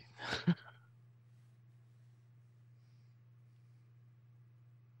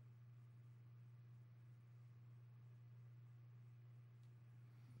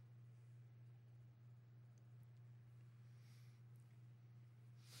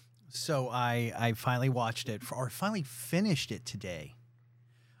 So I finally watched it, or finally finished it today.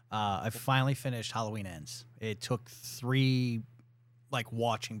 I finally finished Halloween Ends. It took 3 like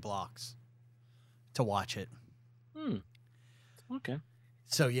watching blocks to watch it. Okay.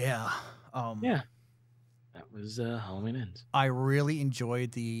 So yeah, Yeah. That was Halloween Ends. I really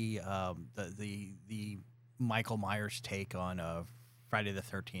enjoyed the Michael Myers take on Friday the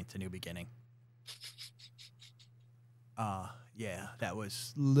 13th: A New Beginning. Yeah, that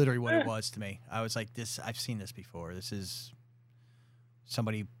was literally what it was to me. I was like, this, I've seen this before. This is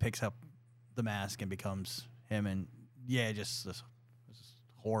somebody picks up the mask and becomes him, and yeah, just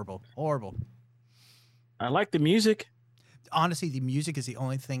horrible. I like the music. Honestly, the music is the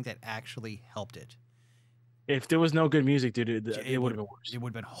only thing that actually helped it. If there was no good music, dude, it would have been worse. It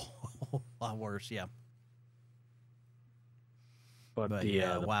would have been a whole lot worse, yeah. But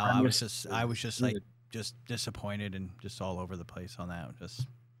yeah, the wow, I was just like good. just disappointed and just all over the place on that. Just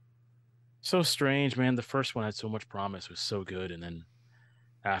So strange, man. The first one had so much promise, was so good, and then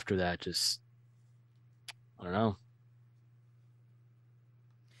after that, just I don't know.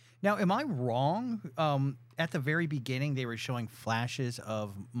 now, am I wrong? At the very beginning, they were showing flashes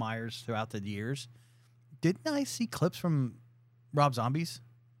of Myers throughout the years. Didn't I see clips from Rob Zombies?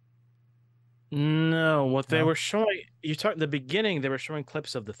 No, what they No? were showing, you talk the beginning, they were showing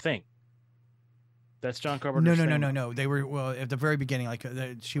clips of The Thing. That's John Carpenter's Thing. No. They were, well, at the very beginning, like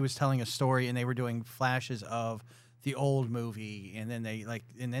she was telling a story, and they were doing flashes of the old movie, and then they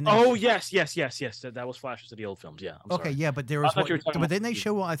Oh yes. That was flashes of the old films. Yeah. I'm okay, sorry. yeah, but there I was thought you were talking but about then they the-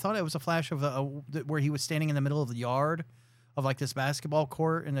 show. I thought it was a flash of where he was standing in the middle of the yard of like this basketball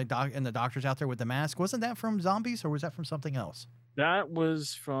court, and the doctor's out there with the mask. Wasn't that from Zombies, or was that from something else? That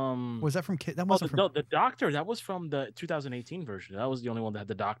was from. Was that from Kid? That Oh, wasn't from. no, the doctor. That was from the 2018 version. That was the only one that had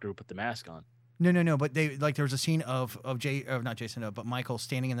the doctor who put the mask on. No. But they like there was a scene of not Jason, but Michael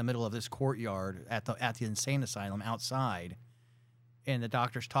standing in the middle of this courtyard at the insane asylum outside, and the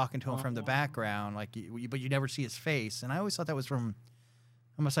doctor's talking to him from the background, like, but you never see his face. And I always thought that was from.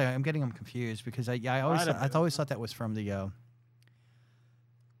 I must say I'm getting them confused because I always thought that was from the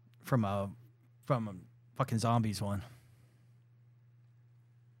from a fucking Zombies one.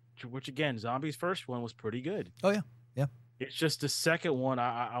 Which again, Zombies first one was pretty good. Oh yeah. It's just the second one.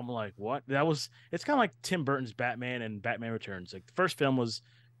 I'm like, what? It's kind of like Tim Burton's Batman and Batman Returns. Like the first film was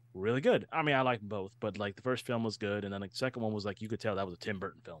really good. I mean, I like both, but like the first film was good, and then like the second one was like you could tell that was a Tim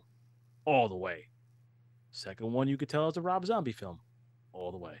Burton film, all the way. Second one you could tell it was a Rob Zombie film,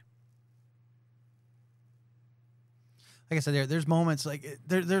 all the way. Like I said, there's moments like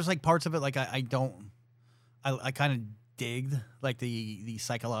there's like parts of it like I kind of digged like the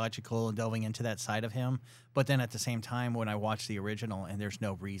psychological and delving into that side of him, but then at the same time when I watch the original and there's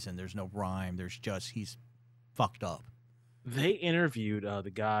no reason, there's no rhyme, there's just he's fucked up. They interviewed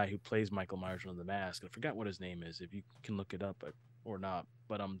the guy who plays Michael Myers under the mask. I forgot what his name is. If you can look it up or not,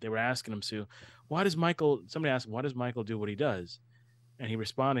 but they were asking him, Sue, somebody asked him, why does Michael do what he does? And he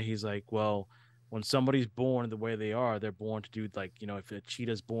responded, he's like, well, when somebody's born the way they are, they're born to do, like, you know, if a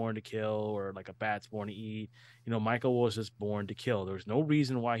cheetah's born to kill or like a bat's born to eat, you know, Michael was just born to kill. There's no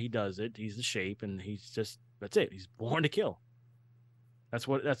reason why he does it. He's the shape, and that's it. He's born to kill.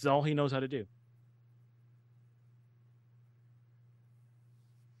 That's all he knows how to do.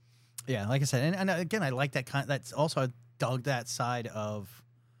 Yeah, like I said, and again, I like that that's also I dug that side of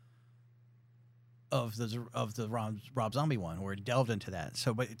the Rob Zombie one where it delved into that.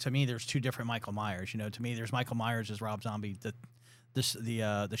 So, but to me, there's two different Michael Myers. You know, to me, there's Michael Myers as Rob Zombie.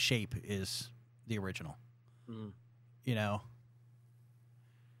 The shape is the original. Mm-hmm. You know,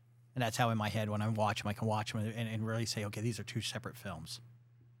 and that's how in my head when I watch them, I can watch them and really say, okay, these are two separate films.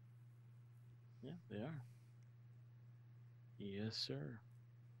 Yeah, they are. Yes, sir.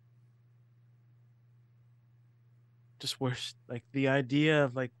 Just wish, like, the idea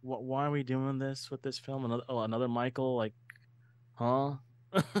of like, why are we doing this with this film? Another Michael, like, huh?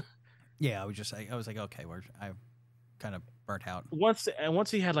 Yeah, I was like, okay, I kind of burnt out. Once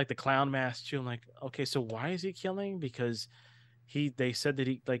he had like the clown mask too, I'm like, okay, so why is he killing? Because they said that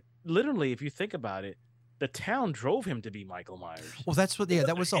he, like, literally, if you think about it, the town drove him to be Michael Myers. Well, that's what. Yeah,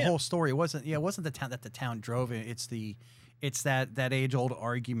 that was the whole story. It wasn't the town that the town drove him. It's that age old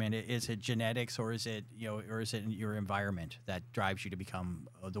argument. Is it genetics or is it your environment that drives you to become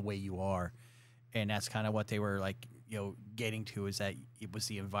the way you are? And that's kind of what they were like, getting to, is that it was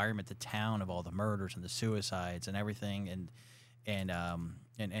the environment, the town of all the murders and the suicides and everything.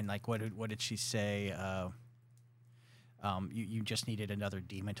 And like, what did she say? You just needed another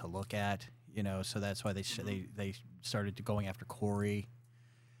demon to look at, so that's why they started going after Corey.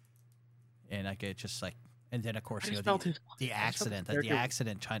 And like, it just like, and then of course, the accident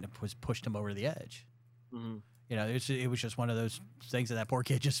kind of pushed him over the edge. Mm-hmm. It was just one of those things that poor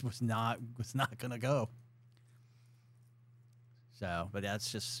kid just was not gonna go. So, but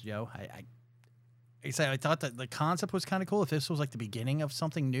that's just, I thought that the concept was kind of cool. If this was like the beginning of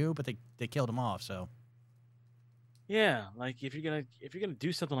something new, but they killed him off. So, yeah, like if you're gonna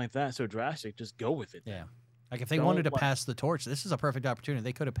do something like that so drastic, just go with it. Yeah, like if they wanted to pass the torch, this is a perfect opportunity.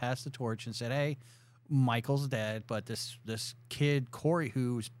 They could have passed the torch and said, "Hey, Michael's dead, but this kid Corey,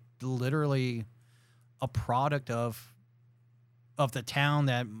 who's literally a product of the town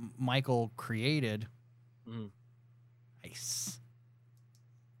that Michael created." Mm. Nice.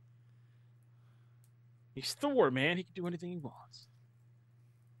 He's Thor, man. He can do anything he wants.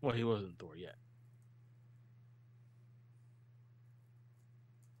 Well, he wasn't Thor yet.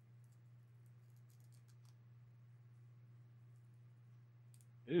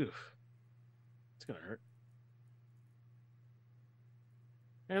 Oof. It's gonna hurt.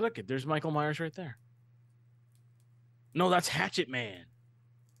 Hey, look, there's Michael Myers right there. No, that's Hatchet Man.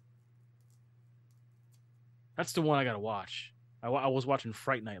 That's the one I gotta watch. I was watching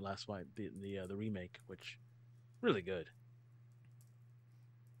Fright Night last night, the remake, which really good.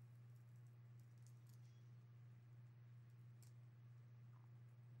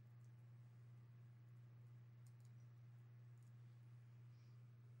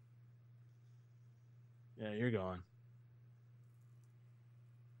 Yeah, you're gone.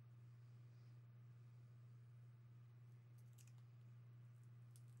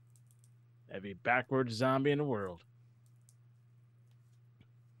 Every backwards zombie in the world.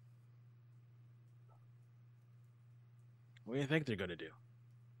 What do you think they're going to do?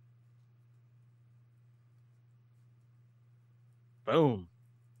 Boom.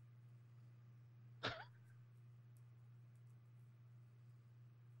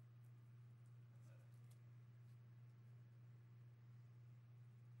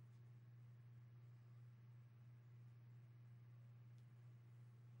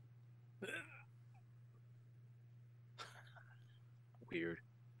 weird.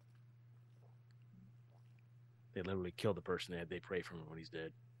 They literally kill the person they pray for him when he's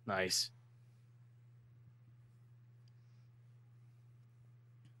dead. Nice.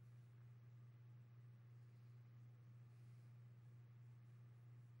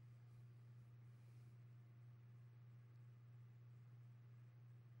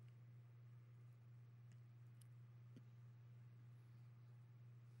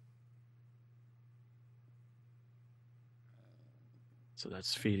 So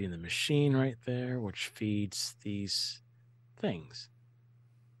that's feeding the machine right there, which feeds these things.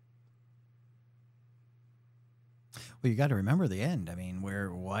 Well, you got to remember the end. I mean,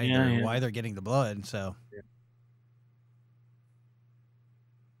 why they're getting the blood. So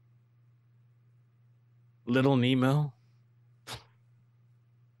Little Nemo.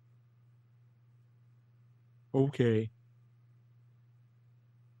 Okay.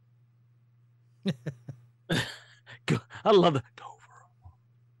 I love that. Go for a walk.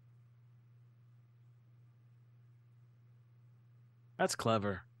 That's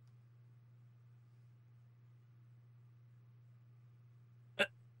clever.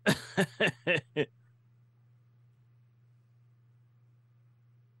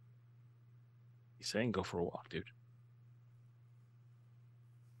 He's saying go for a walk, dude.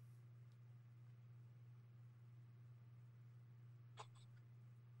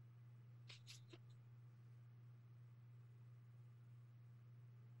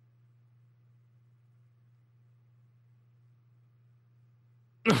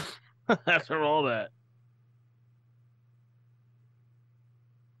 After all that.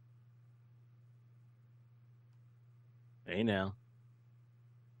 Hey now.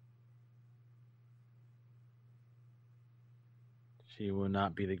 She will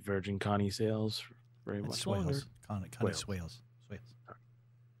not be the Virgin Connie Sales very much longer. Connie Swales.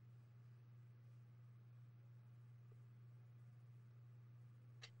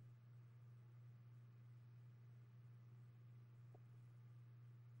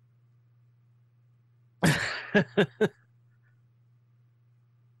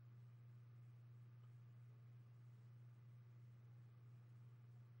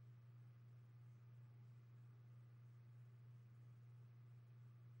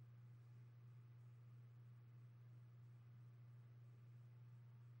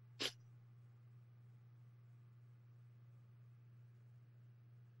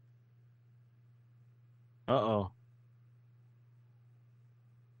 Uh-oh.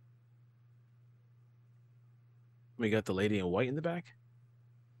 We got the lady in white in the back.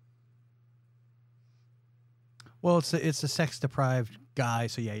 Well, it's a sex deprived guy,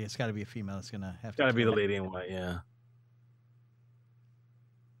 so yeah, it's got to be a female. It's gonna have to. Got to be the lady in white, yeah.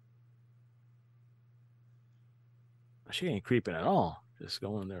 She ain't creeping at all. Just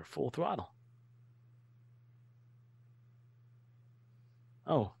going there full throttle.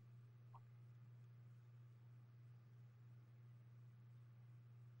 Oh.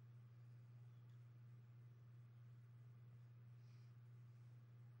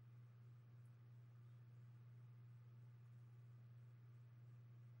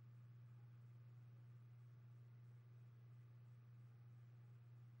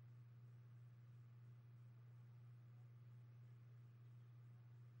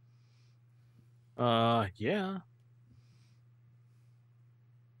 Yeah.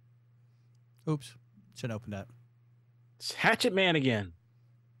 Oops. Shouldn't open that. It's Hatchet Man again.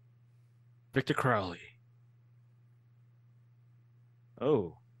 Victor Crowley.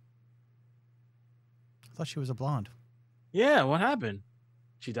 Oh. I thought she was a blonde. Yeah, what happened?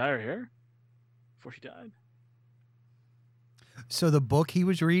 She dyed her hair before she died? So the book he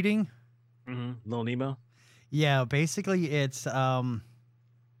was reading? Mm-hmm. Little Nemo? Yeah, basically it's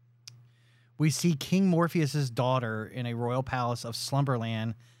we see King Morpheus's daughter in a royal palace of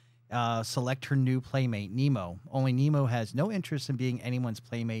Slumberland select her new playmate, Nemo. Only Nemo has no interest in being anyone's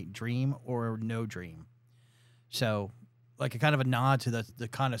playmate, dream or no dream. So, like a kind of a nod to the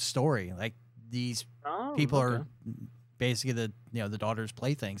kind of story. Like these people are basically the daughter's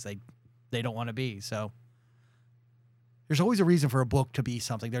playthings. They don't want to be. So there's always a reason for a book to be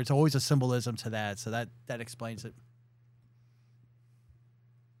something. There's always a symbolism to that. So that explains it.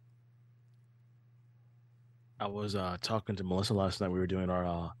 I was talking to Melissa last night. We were doing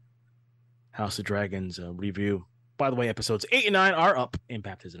our House of Dragons review. By the way, episodes 8 and 9 are up in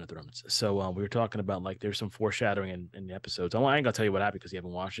Baptism of Thrones. So we were talking about like there's some foreshadowing in the episodes. I ain't gonna tell you what happened because you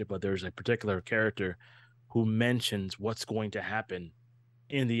haven't watched it, but there's a particular character who mentions what's going to happen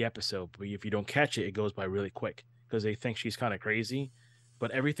in the episode. But if you don't catch it, it goes by really quick because they think she's kind of crazy.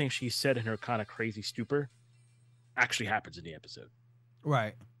 But everything she said in her kind of crazy stupor actually happens in the episode.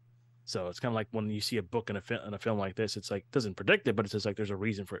 Right. So it's kind of like when you see a book in a film like this, it's like, it doesn't predict it, but it's just like there's a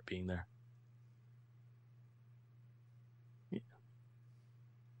reason for it being there. Yeah.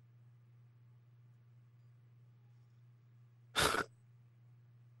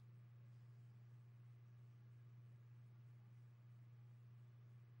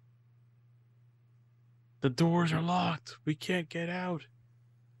 The doors are locked. We can't get out.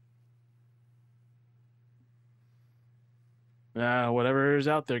 Whatever is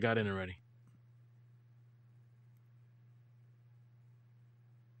out there got in already.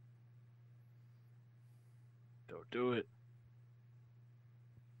 Don't do it.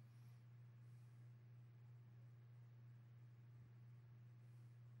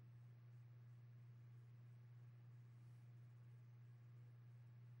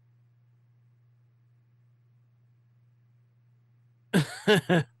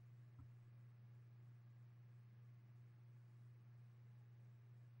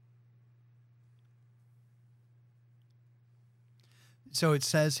 So it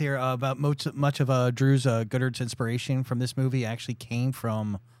says here about much of Drew's Goddard's inspiration from this movie actually came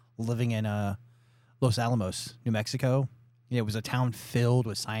from living in Los Alamos, New Mexico. It was a town filled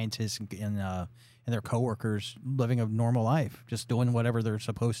with scientists and their coworkers living a normal life, just doing whatever they're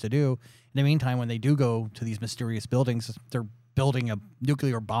supposed to do. In the meantime, when they do go to these mysterious buildings, they're building a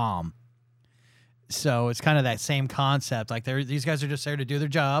nuclear bomb. So it's kind of that same concept. Like these guys are just there to do their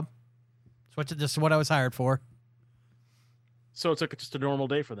job. This is what I was hired for. So it's like just a normal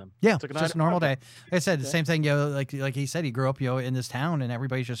day for them. Yeah, it's like just a normal day. Like I said, the same thing. Like he said, he grew up, in this town, and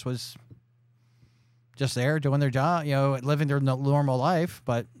everybody just was just there doing their job, living their normal life.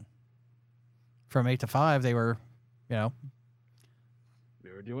 But from 8 to 5, they were, we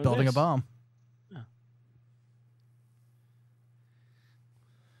were doing building this. a bomb. Yeah.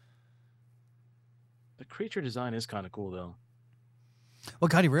 The creature design is kind of cool, though. Well,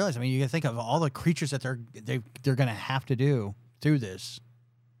 God, you realize, you got to think of all the creatures that they're going to have to do through this.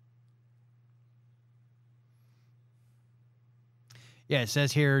 Yeah, it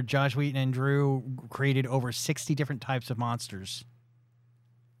says here, Josh Wheaton and Drew created over 60 different types of monsters.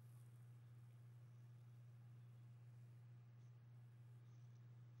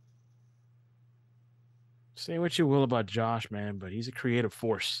 Say what you will about Josh, man, but he's a creative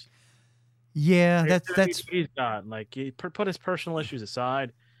force. Yeah, that's he's got he put his personal issues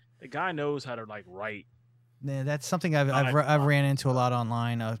aside. The guy knows how to write. Yeah, that's something I've ran into a lot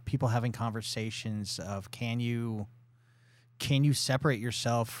online of people having conversations of can you separate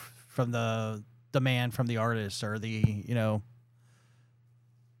yourself from the man from the artist, or the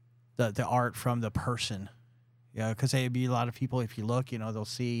the art from the person. Because there'd be a lot of people, if you look, they'll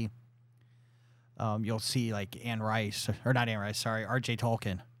see you'll see like Anne Rice, or not Anne Rice, sorry, R.J.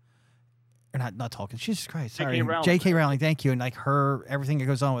 Tolkien. Or not Tolkien. Jesus Christ. Sorry. J.K. Rowling. Thank you. And everything that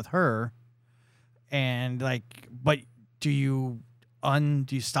goes on with her. And but do you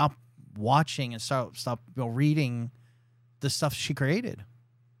stop watching and stop reading the stuff she created?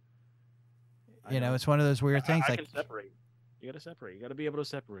 It's one of those weird things. I can separate. You got to separate. You got to be able to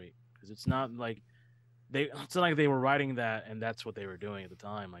separate, because it's not like it's not like they were writing that and that's what they were doing at the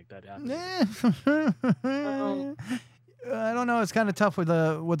time. Like that happened. I don't know. It's kind of tough with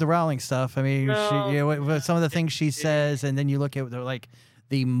the Rowling stuff. With some of the things she says, and then you look at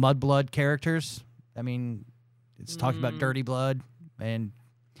the Mudblood characters. It's talking about dirty blood, and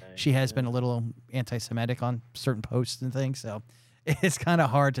she has been a little anti-Semitic on certain posts and things. So it's kind of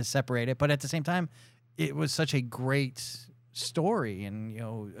hard to separate it. But at the same time, it was such a great story, and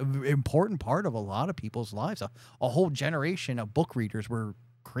an important part of a lot of people's lives. A whole generation of book readers were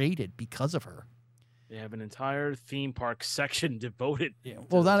created because of her. They have an entire theme park section devoted.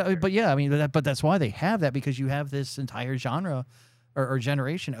 But that's why they have that, because you have this entire genre or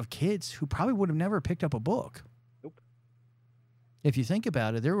generation of kids who probably would have never picked up a book. Nope. If you think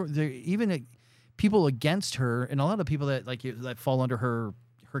about it, there even people against her, and a lot of people that fall under her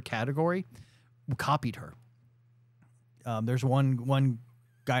category copied her. There's one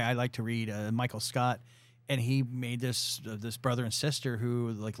guy I like to read, Michael Scott. And he made this brother and sister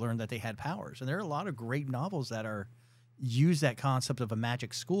who learned that they had powers. And there are a lot of great novels that use that concept of a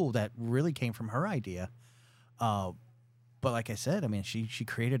magic school that really came from her idea. But like I said, she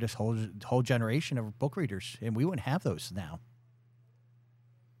created this whole generation of book readers, and we wouldn't have those now.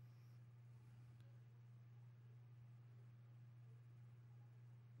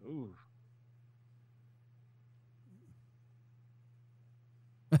 Ooh.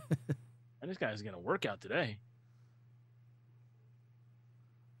 And this guy's gonna work out today.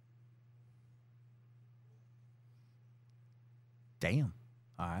 Damn.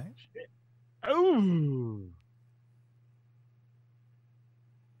 All right. Shit. Oh.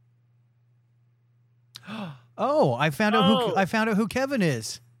 Oh, I found out Oh. who Kevin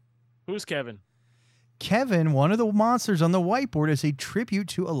is. Who's Kevin? Kevin, one of the monsters on the whiteboard, is a tribute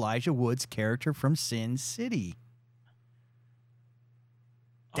to Elijah Wood's character from Sin City.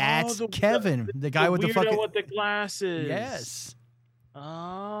 That's Kevin, the guy with the weirdo fucking with the glasses. Yes.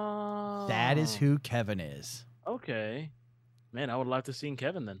 Oh. That is who Kevin is. Okay. Man, I would like to see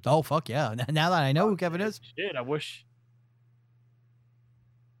Kevin then. Oh fuck yeah! Now that I know who Kevin is, Shit, I wish.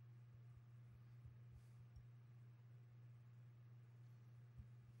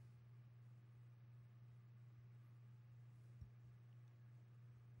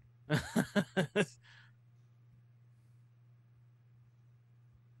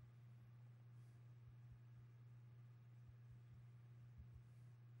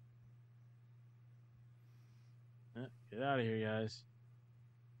 Get out of here, guys.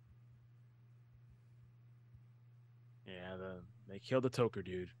 Yeah, they killed the Toker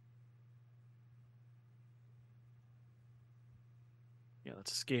dude. Yeah,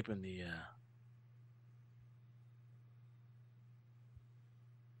 let's escape in the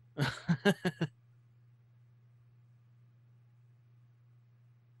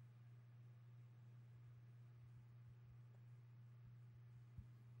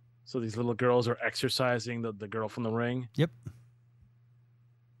So these little girls are exercising the girl from the ring. Yep.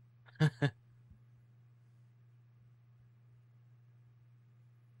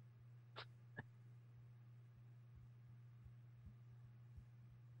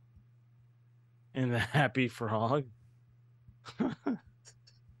 And the happy frog.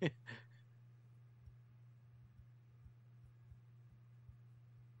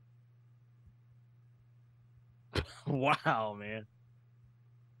 Wow, man.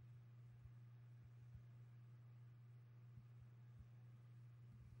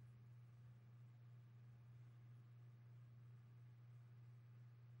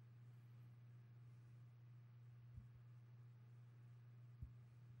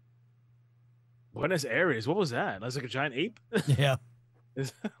 Buenos Aires. What was that? That's like a giant ape? Yeah.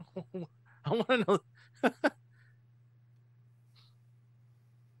 I want to know.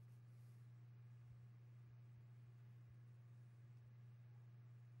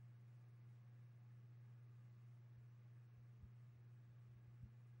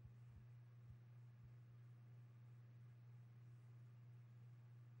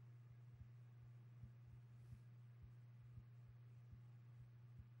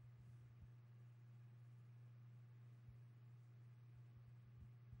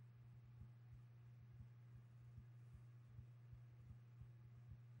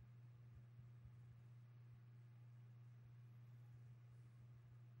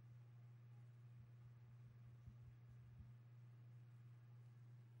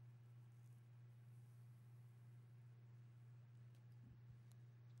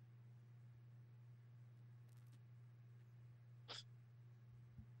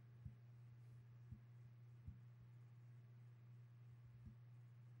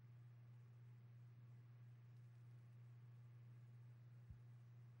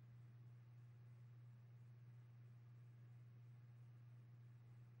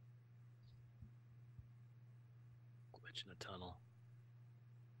 Glitch in a tunnel.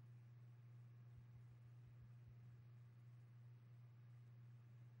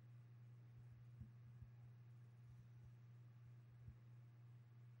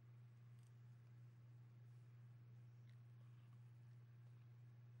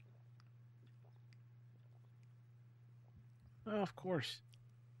 Oh, of course.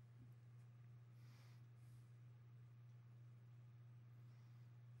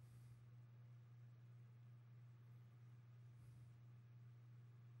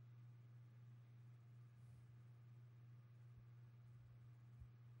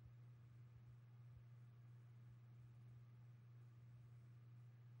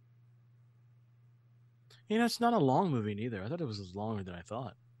 You know, it's not a long movie neither. I thought it was longer than I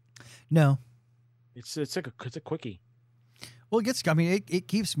thought. No. It's like it's a quickie. Well, it gets. I mean, it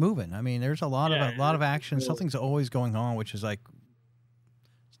keeps moving. I mean, there's a lot of action. Cool. Something's always going on, which is like,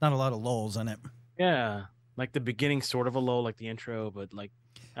 it's not a lot of lulls in it. Yeah, like the beginning, sort of a lull, like the intro, but like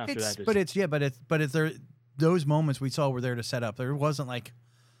after that, but it's there. Those moments we saw were there to set up. There wasn't like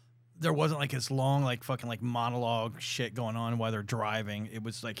this long like fucking like monologue shit going on while they're driving. It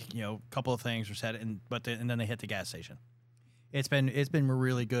was like, you know, a couple of things were said, and then they hit the gas station. It's been a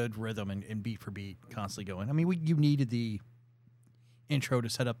really good rhythm and beat for beat, constantly going. I mean, you needed the intro to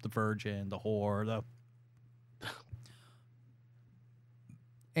set up the virgin, the whore,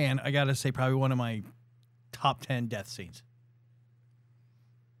 and I gotta say, probably one of my top 10 death scenes.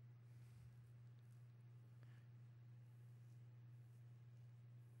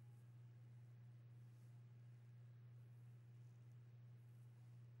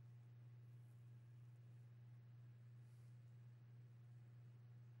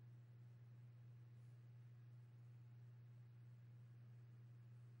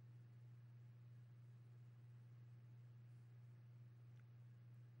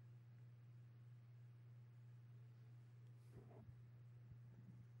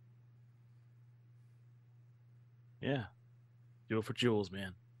 Yeah. Do it for Jules,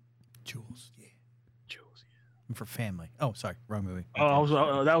 man. Jules, yeah. Jules, yeah. And for family. Oh, sorry, wrong movie.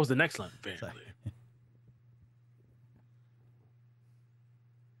 That was the next line. Family. Sorry.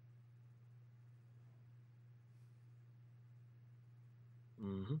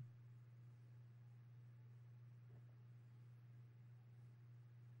 Mm-hmm.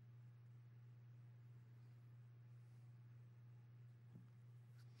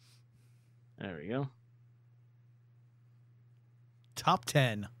 There we go. Top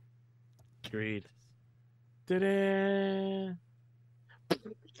 10. Agreed. Ta-da!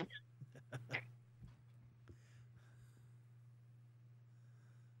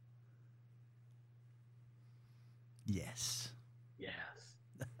 Yes. Yes.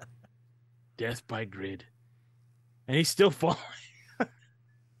 Death by grid. And he's still falling.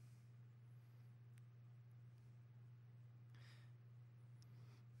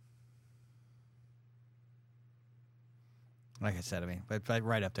 Like I said, I mean, but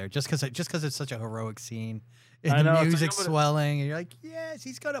right up there, just because it's such a heroic scene, and I know, the it's like, music's I'm gonna- swelling, and you're like, yes,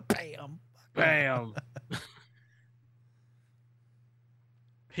 he's gonna pay him. Bam.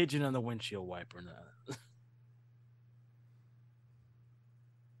 Pigeon on the windshield wiper. Now.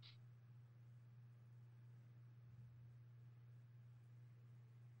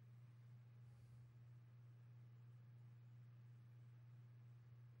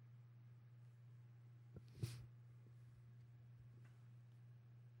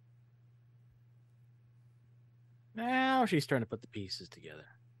 Now she's trying to put the pieces together.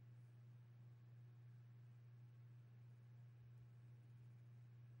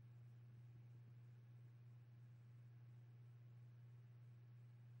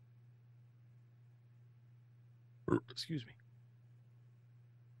 Excuse me.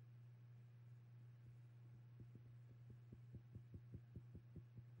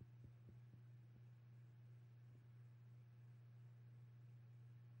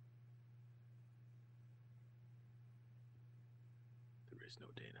 There is no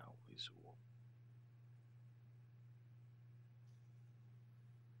day now, please.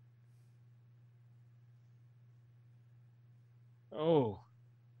 Oh.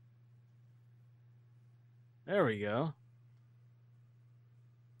 There we go.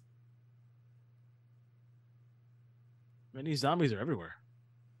 Man, these zombies are everywhere.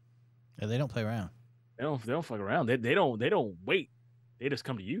 Yeah, they don't play around. They don't fuck around. They don't wait. They just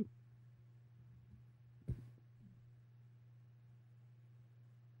come to you.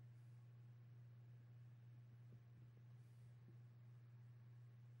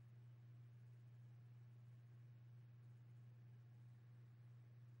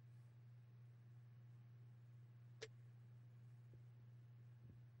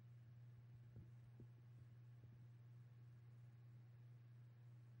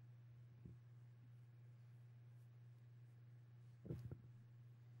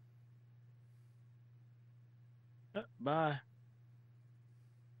 Bye.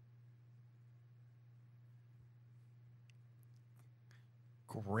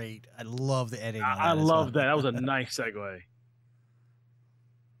 Great. I love the editing. I love that. That was a nice segue.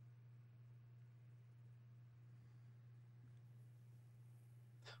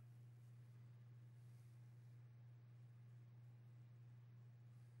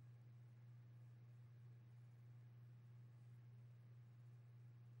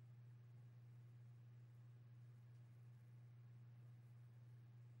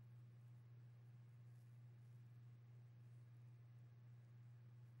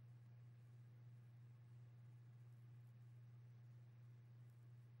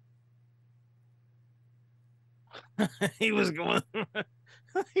 He was going.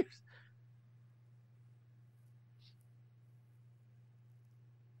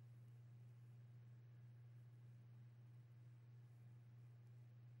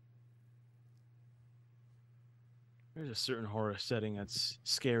 There's a certain horror setting that's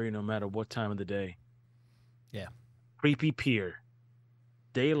scary no matter what time of the day. Yeah. Creepy pier.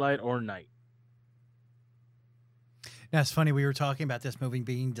 Daylight or night. Now, it's funny. We were talking about this movie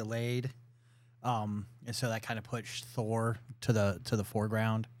being delayed. And so that kind of pushed Thor to the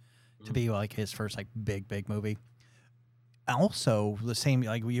foreground to be like his first like big movie. Also, the same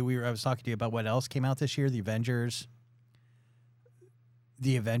like I was talking to you about what else came out this year, the Avengers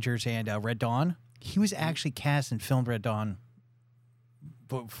and Red Dawn. He was actually cast and filmed Red Dawn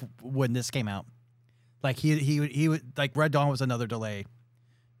when this came out. Like he would like Red Dawn was another delay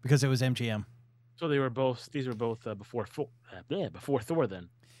because it was MGM. So these were both before Thor then.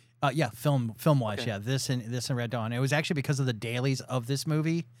 Yeah, film wise, Okay. yeah. This and Red Dawn. It was actually because of the dailies of this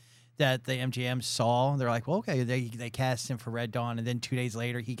movie that the MGM saw. They're like, well, okay, they cast him for Red Dawn, and then 2 days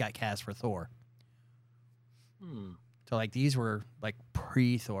later he got cast for Thor. Hmm. So like these were like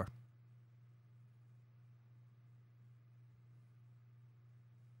pre-Thor.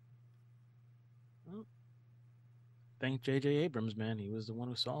 Thank J.J. Abrams, man. He was the one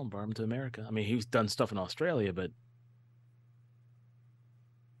who saw him, brought him to America. I mean, he's done stuff in Australia, but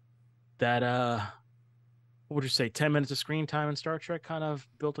that what would you say? 10 minutes of screen time in Star Trek kind of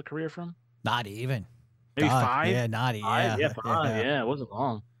built a career for him. Not even. Maybe God, 5. Yeah, not Five? yeah. Yeah, 5. Yeah, it wasn't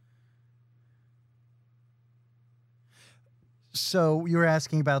long. So you were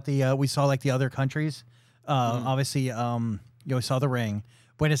asking about the we saw like the other countries. Obviously, we saw The Ring.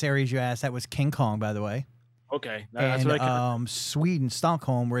 Buenos Aires, you asked. That was King Kong, by the way. Okay, that's And what I could. Sweden,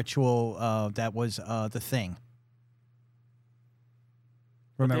 Stockholm Ritual. That was The Thing.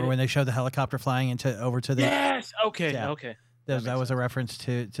 Remember when they showed the helicopter flying over to the? Yes. Okay. Yeah. Okay. That was a reference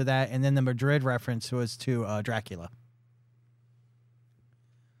to that, and then the Madrid reference was to Dracula.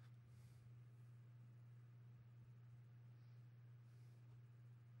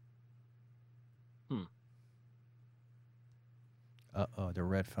 The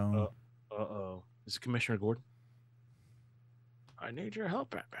red phone. This is Commissioner Gordon. I need your help,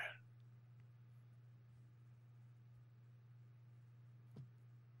 Batman.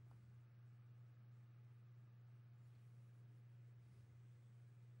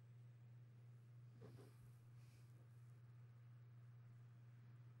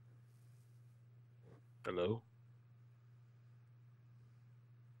 Hello.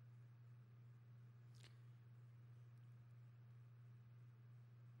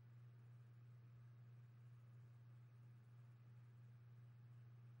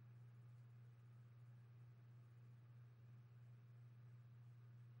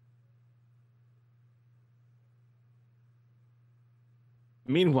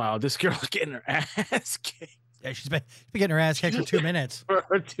 Meanwhile, this girl's getting her ass kicked. Yeah, she's been getting her ass kicked for 2 minutes.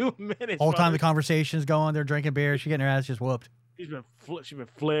 For 2 minutes. Whole time the conversation is going, they're drinking beer. She's getting her ass just whooped. She's been flipped, she's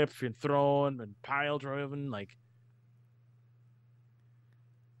been thrown, been pile driven, like.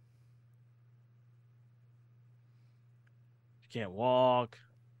 She can't walk.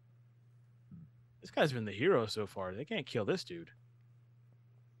 This guy's been the hero so far. They can't kill this dude.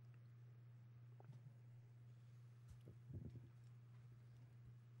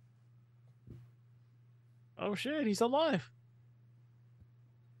 Oh shit, he's alive.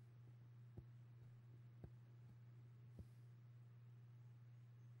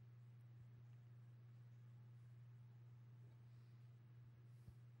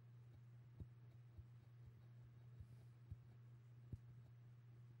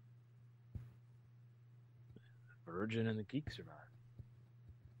 Virgin and the Geek survived.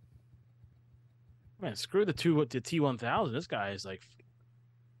 Man, screw the T-1000. This guy is like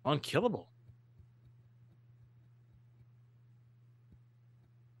unkillable.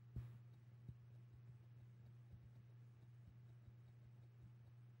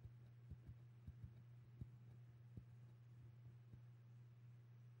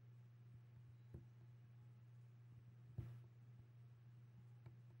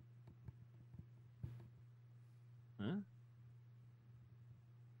 Huh?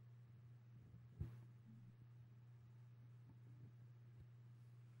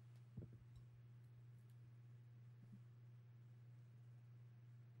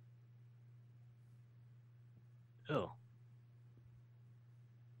 Oh.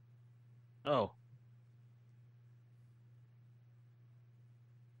 Oh.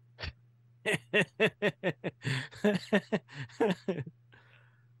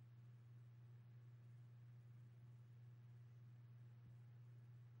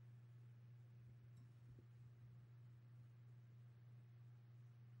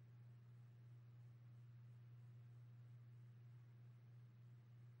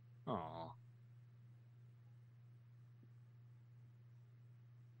 Oh.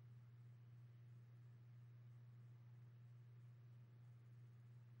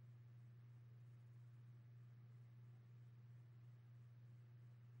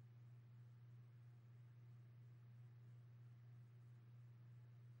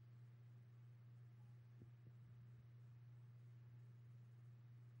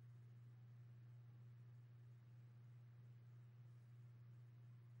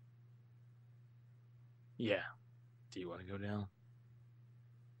 Yeah. Do you want to go down?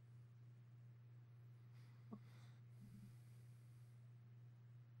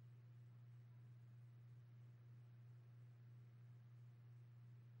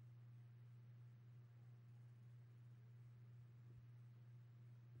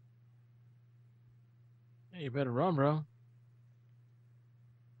 Hey, you better run, bro.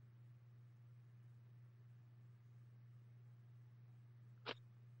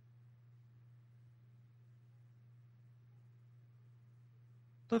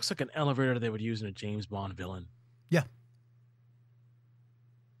 Looks like an elevator they would use in a James Bond villain. Yeah.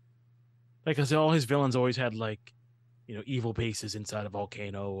 Like, because all his villains always had, like, you know, evil bases inside a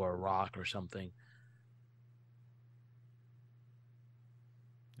volcano or a rock or something.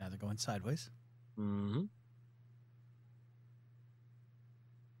 Now they're going sideways. Mm-hmm.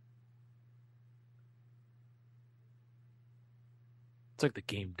 It's like the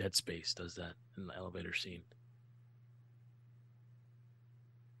game Dead Space does that in the elevator scene.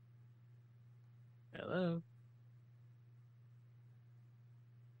 Hello.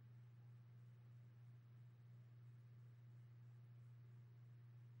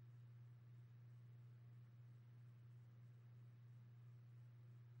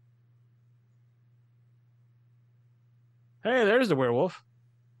 Hey, there's the werewolf.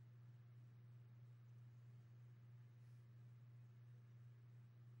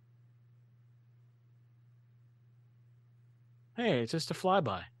 Hey, it's just a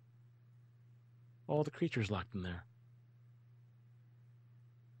flyby. All the creatures locked in there.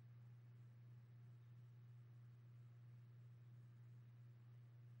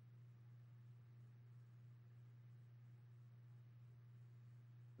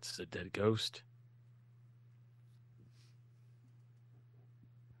 This is a dead ghost.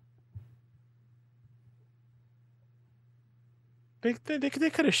 They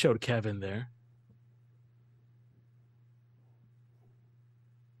could have showed Kevin there.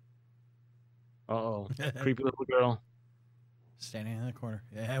 Uh-oh. Creepy little girl. Standing in the corner.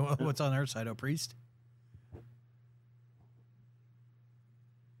 Yeah, what's on her side? Oh, priest?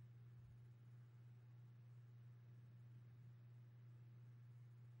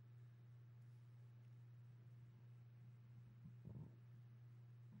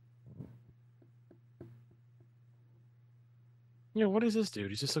 Yeah, what is this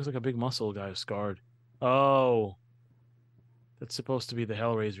dude? He just looks like a big muscle guy who's scarred. Oh. That's supposed to be the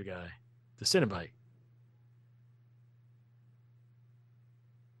Hellraiser guy. The Cenobite.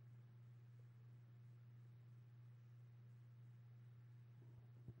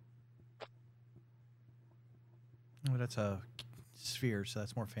 Oh, that's a sphere, so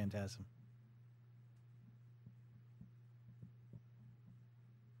that's more phantasm.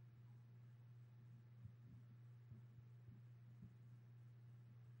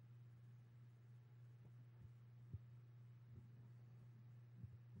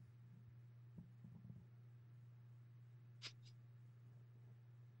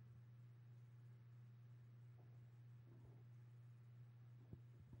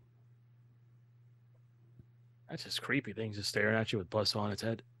 That's just creepy. Things just staring at you with pus on its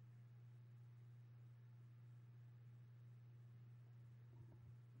head.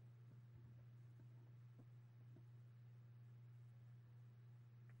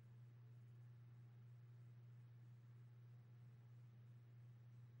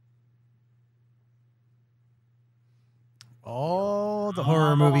 Oh, the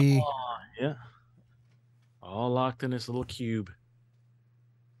horror movie. Yeah. All locked in this little cube.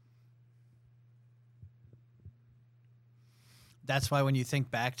 That's why when you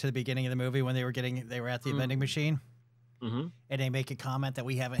think back to the beginning of the movie when they were at the vending machine, Mm-hmm. and they make a comment that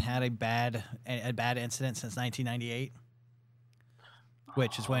we haven't had a bad incident since 1998,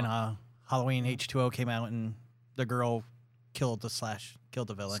 which is when Halloween H2O came out and the girl killed the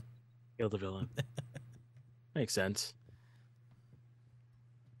villain. Killed the villain. Makes sense.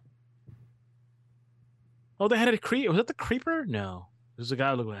 Oh, they had a creep. Was that the creeper? No. There's a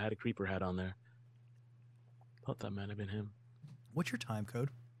guy who had a creeper hat on there. Thought that might have been him. What's your time code?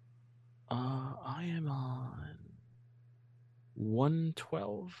 I am on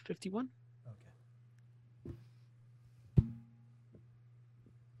 1:12:51. Okay.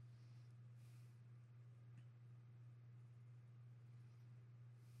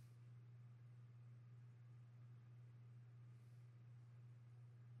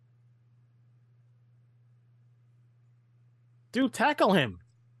 Dude, tackle him.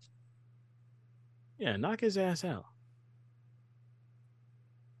 Yeah, knock his ass out.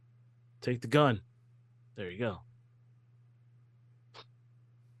 Take the gun. There you go.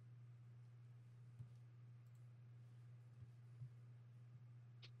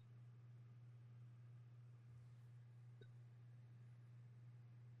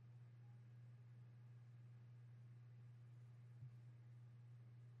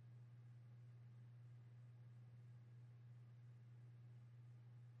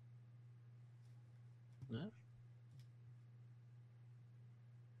 Yeah.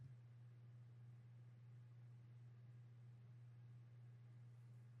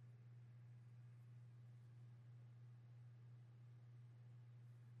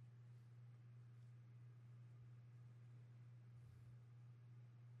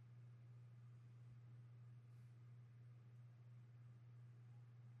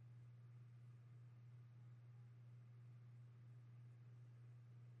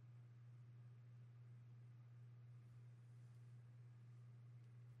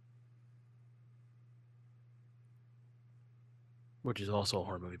 which is also a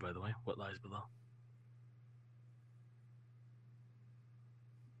horror movie, by the way. What Lies Below.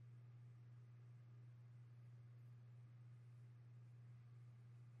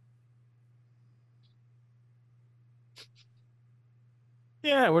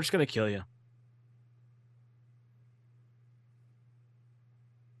 Yeah, we're just gonna kill you.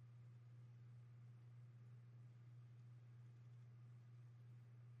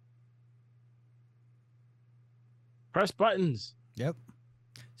 Press buttons. Yep.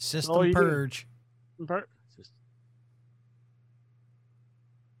 System Oh, you do. purge.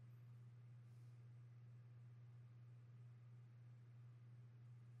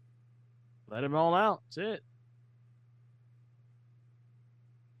 Let him all out. That's it.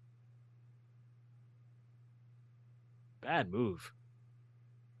 Bad move.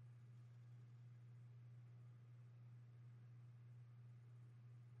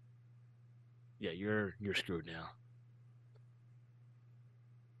 Yeah, you're screwed now.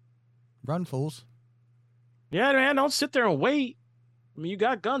 Run, fools. Yeah, man, don't sit there and wait. I mean, you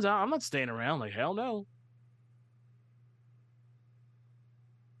got guns out. I'm not staying around. Like, hell no.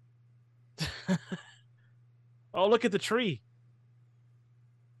 Oh, look at the tree.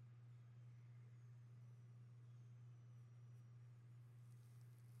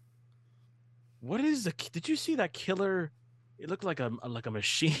 What is the? Did you see that killer? It looked like a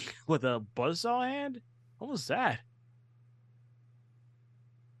machine with a buzzsaw hand. What was that?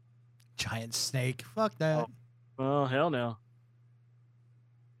 Giant snake. Fuck that. Oh, hell no.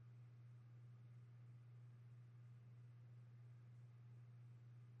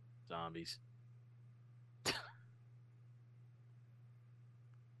 Zombies.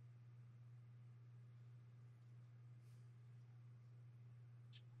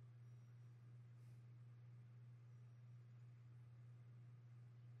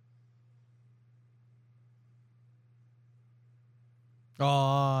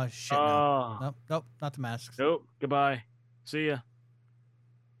 Oh shit! No. Oh. Nope. Nope. Not the masks. Nope. Goodbye. See ya.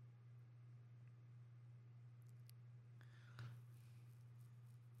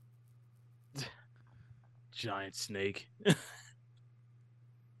 Giant snake. The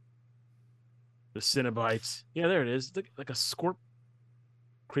Cinnabites. Yeah, there it is. Like a scorp.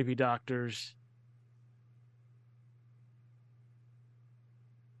 Creepy doctors.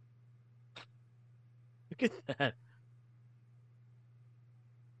 Look at that.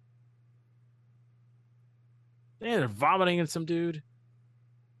 Yeah, they're vomiting in some dude.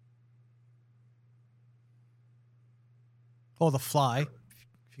 Oh, the fly.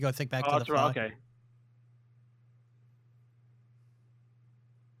 If you go think back to the that's fly. right. Okay.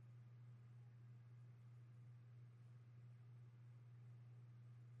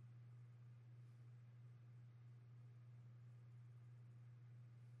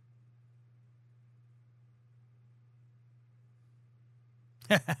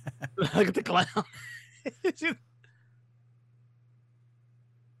 Look at the clown.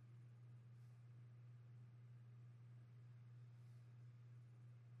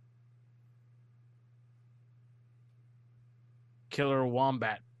 Killer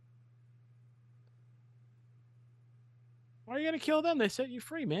wombat. Why are you gonna kill them? They set you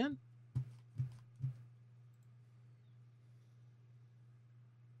free, man.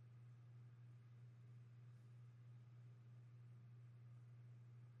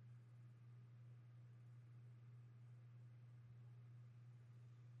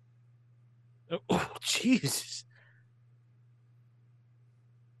 Oh, Jesus.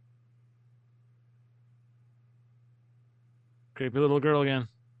 Creepy little girl again.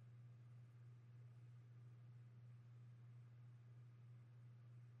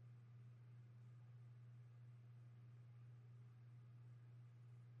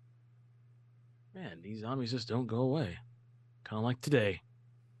 Man, these zombies just don't go away. Kind of like today.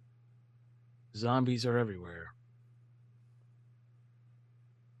 Zombies are everywhere.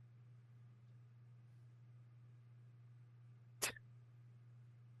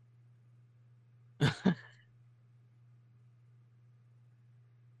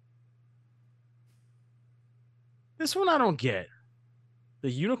 This one I don't get.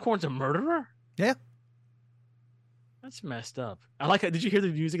 The unicorn's a murderer? Yeah. That's messed up. I like it. Did you hear the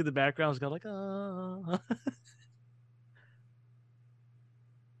music in the background? It's got like,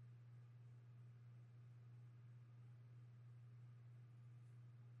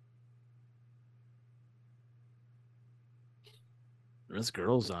 This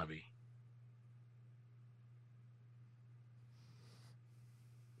girl zombie.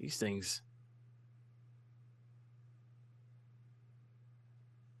 These things.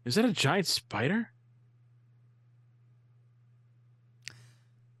 Is that a giant spider?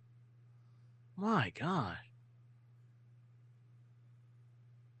 My God.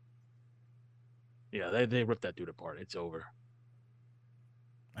 Yeah, they ripped that dude apart. It's over.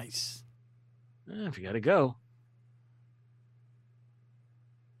 Nice. If you got to go.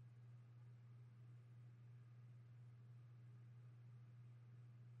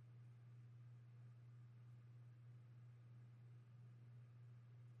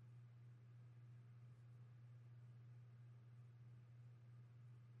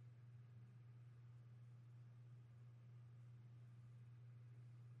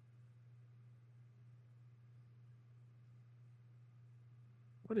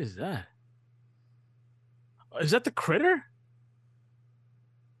 What is that? Is that the critter?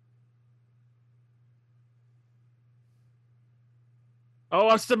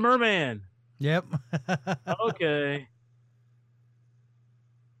 Oh, it's the merman. Yep. Okay.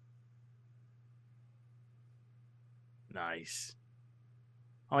 Nice.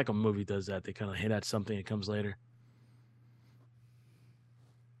 I like a movie does that. They kind of hit at something that comes later.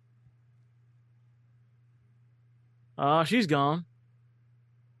 She's gone.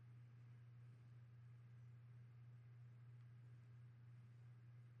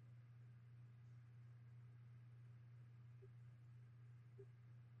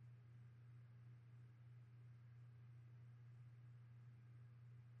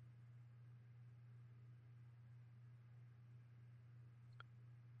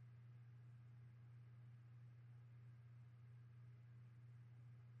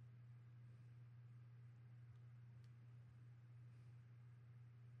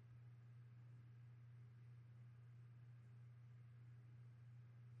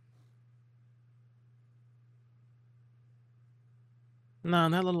 No,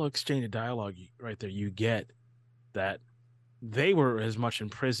 in that little exchange of dialogue right there, you get that they were as much in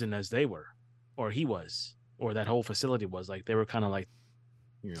prison as they were, or he was, or that whole facility was. Like they were kind of like,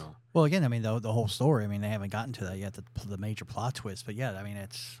 you know. Well, again, I mean, the whole story. I mean, they haven't gotten to that yet, the major plot twist. But yeah, I mean,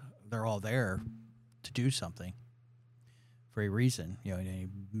 they're all there to do something for a reason, you know, a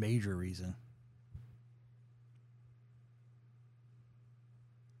major reason.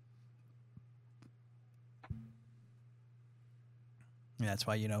 And that's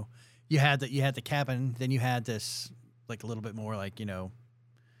why, you know, you had the cabin, then you had this like a little bit more like, you know,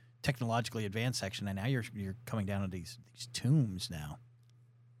 technologically advanced section, and now you're coming down to these tombs now.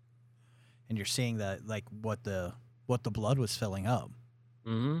 And you're seeing that like what the blood was filling up.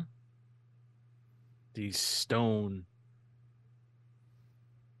 Mm-hmm. These stone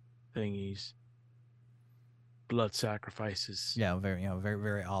thingies. Blood sacrifices. Yeah, very, you know, very,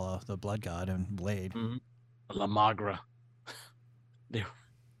 very a la the Blood God and Blade. Mm-hmm. La Magra. They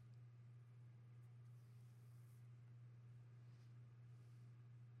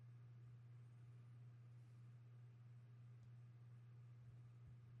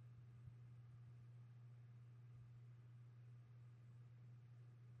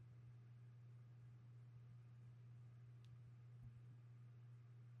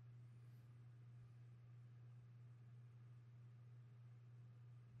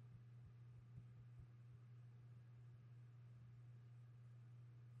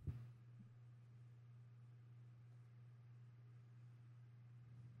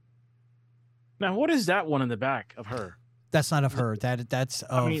Now, what is that one in the back of her? That's not of her. That's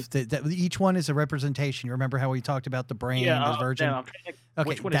of each one is a representation. You remember how we talked about the brain, the virgin?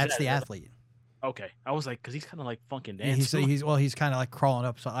 Okay, that's the athlete. Okay, I was like, because he's kind of like funkin' dancing. He's kind of like crawling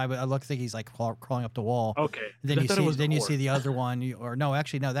up. So I think he's like crawling up the wall. Okay, then you see the other one,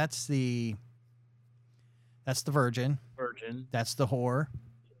 that's the virgin. Virgin. That's the whore.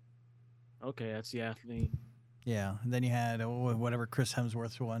 Okay, that's the athlete. Yeah, and then you had whatever Chris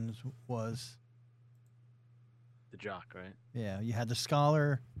Hemsworth's one was. The jock, right? Yeah, you had the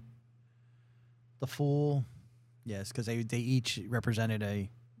scholar, the fool. Yes, because they each represented a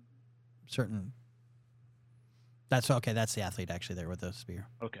certain. That's okay. That's the athlete actually there with the spear.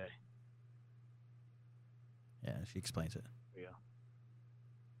 Okay. Yeah, she explains it. Yeah.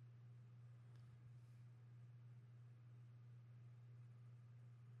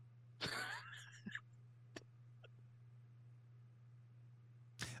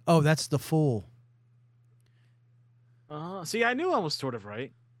 Oh, that's the fool. See, I knew I was sort of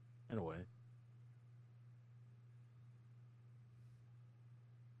right, in a way.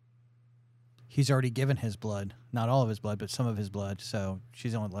 He's already given his blood. Not all of his blood, but some of his blood. So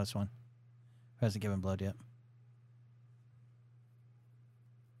she's the only last one who hasn't given blood yet.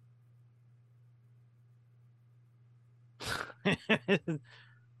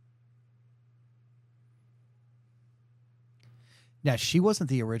 Now, she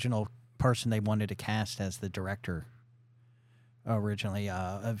wasn't the original person they wanted to cast as the director originally.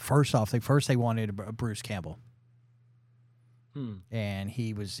 First they wanted Bruce Campbell. and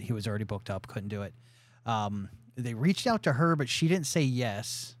he was already booked up, couldn't do it. They reached out to her, but she didn't say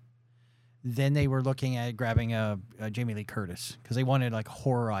yes. Then they were looking at grabbing a Jamie Lee Curtis because they wanted like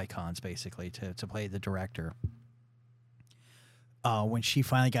horror icons basically to play the director. When she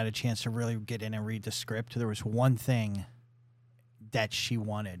finally got a chance to really get in and read the script, there was one thing that she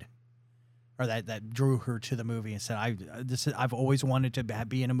wanted, or that drew her to the movie and said, I've always wanted to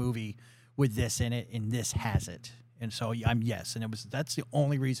be in a movie with this in it, and this has it. And so I'm yes, and that's the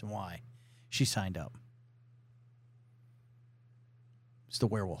only reason why she signed up. It's the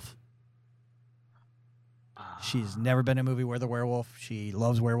werewolf. She's never been in a movie where the werewolf. She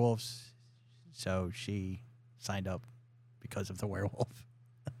loves werewolves, so she signed up because of the werewolf.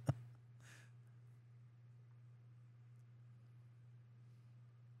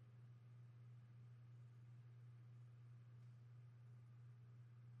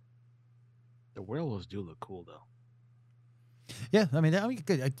 The werewolves do look cool, though. Yeah, I mean,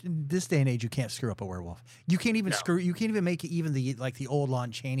 good. In this day and age, you can't screw up a werewolf. You can't even You can't even make it even the old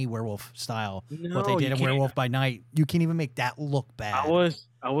Lon Chaney werewolf style. No, what they did in Werewolf by Night. You can't even make that look bad.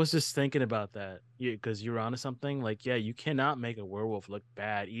 I was just thinking about that because you're onto something. Like, yeah, you cannot make a werewolf look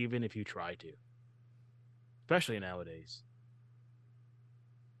bad even if you try to, especially nowadays.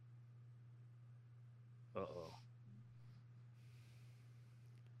 Uh-oh.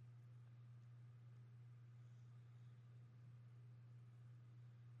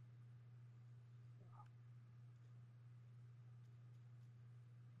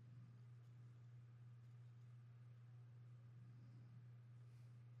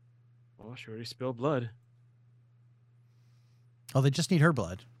 Well, she already spilled blood. Oh, they just need her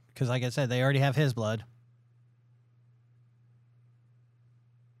blood because, like I said, they already have his blood.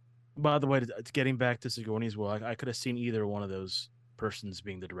 By the way, getting back to Sigourney as well, I could have seen either one of those persons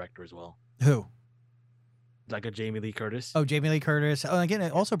being the director as well. Who? Like a Jamie Lee Curtis. Oh, Jamie Lee Curtis. Oh, again,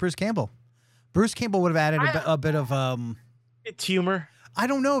 also Bruce Campbell. Bruce Campbell would have added a bit of it's humor. I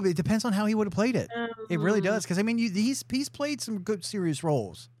don't know. It depends on how he would have played it. It really does. Because I mean, he's played some good serious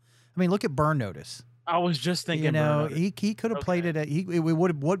roles. I mean, look at Burn Notice. I was just thinking, you know, he could have played it. It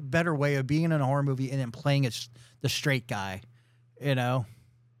would. What better way of being in a horror movie and then playing the straight guy, you know?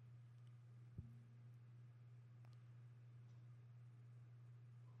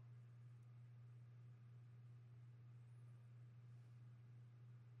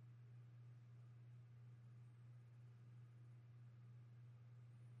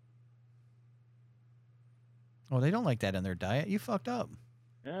 Well, they don't like that in their diet. You fucked up.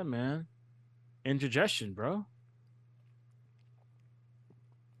 Yeah, man. Indigestion, bro.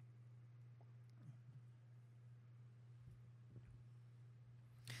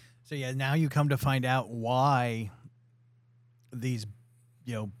 So yeah, now you come to find out why these,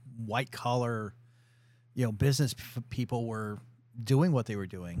 white collar, business people were doing what they were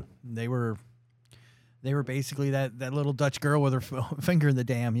doing. They were basically that little Dutch girl with her finger in the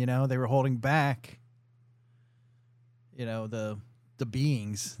dam. They were holding back. The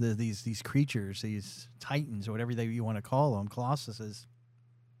beings, these creatures, these titans, or whatever you want to call them, colossuses.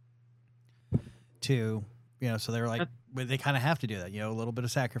 So they're like, they kind of have to do that, a little bit of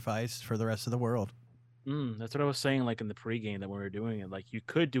sacrifice for the rest of the world. That's what I was saying, like in the pregame that when we were doing it, like you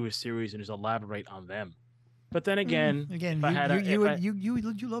could do a series and just elaborate on them, but then again,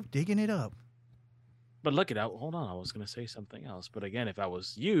 you love digging it up. But look it out. Hold on, I was gonna say something else. But again, if I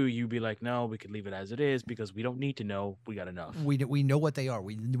was you, you'd be like, no, we could leave it as it is because we don't need to know. We got enough. We know what they are.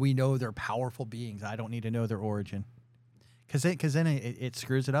 We know they're powerful beings. I don't need to know their origin, because then it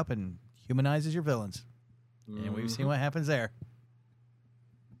screws it up and humanizes your villains, and we've seen what happens there.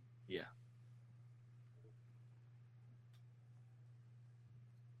 Yeah.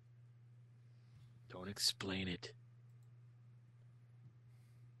 Don't explain it.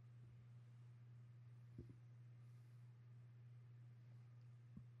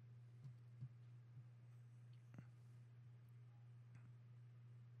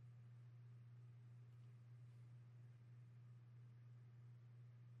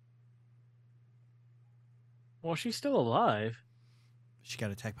 Well, she's still alive. She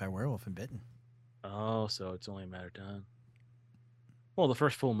got attacked by a werewolf and bitten. Oh, so it's only a matter of time. Well, the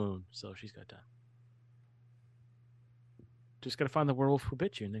first full moon, so she's got time. Just gotta find the werewolf who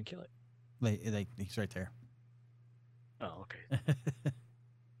bit you and then kill it. He's right there. Oh, okay.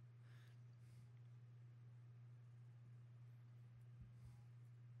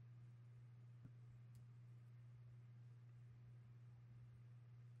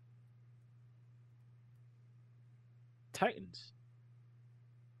 Titans.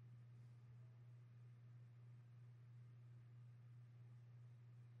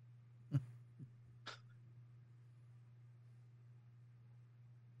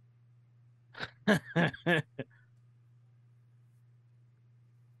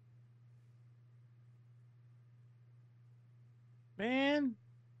 Man,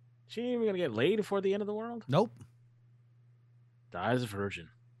 she ain't even gonna get laid before the end of the world. Nope. Dies a virgin.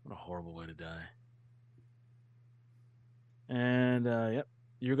 What a horrible way to die. And yep,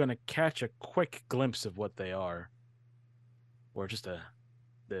 you're gonna catch a quick glimpse of what they are, or just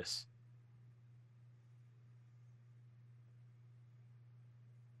this.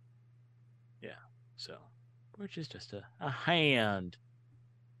 Yeah, so which is just a hand,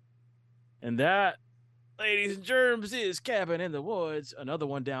 and that, ladies and germs, is Cabin in the Woods. Another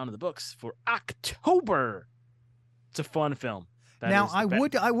one down in the books for October. It's a fun film. Now, I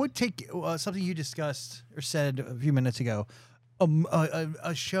would take something you discussed or said a few minutes ago,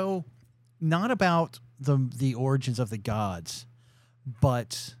 a show not about the origins of the gods,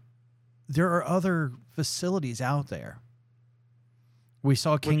 but there are other facilities out there. We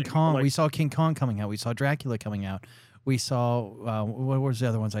saw King Kong. We saw King Kong coming out. We saw Dracula coming out. We saw what was the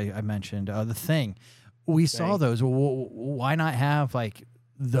other ones I mentioned? The Thing. We saw those. Why not have like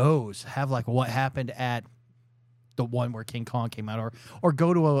those? Have like what happened at the one where King Kong came out, or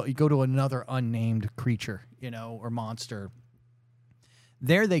go to another unnamed creature, or monster.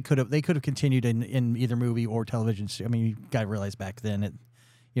 There they could have continued in either movie or television. I mean, you got to realize back then,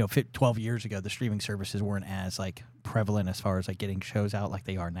 12 years ago, the streaming services weren't as like prevalent as far as like getting shows out like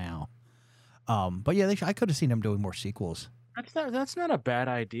they are now. But yeah, I could have seen them doing more sequels. That's not a bad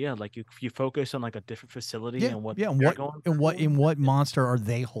idea. Like you focus on like a different facility and what what monster are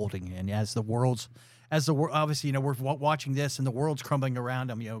they holding in as the world, obviously, we're watching this and the world's crumbling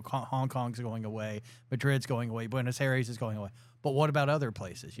around them. Hong Kong's going away, Madrid's going away, Buenos Aires is going away. But what about other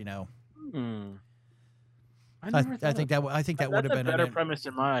places? I think that would have been a better premise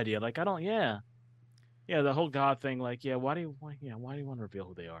than my idea. Like the whole God thing. Like, why do you want to reveal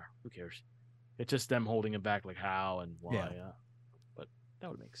who they are? Who cares? It's just them holding it back, like how and why. Yeah. But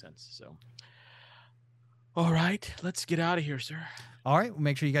that would make sense. So, all right, let's get out of here, sir. All right,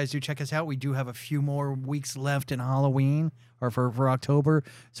 make sure you guys do check us out. We do have a few more weeks left in Halloween or for October,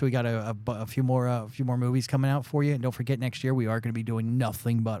 so we got a few more movies coming out for you. And don't forget, next year we are going to be doing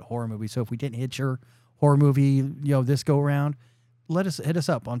nothing but horror movies. So if we didn't hit your horror movie, this go around, hit us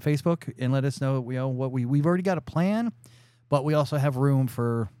up on Facebook and let us know. What we've already got a plan, but we also have room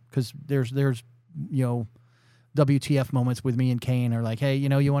for, because there's WTF moments with me and Kane are like, hey,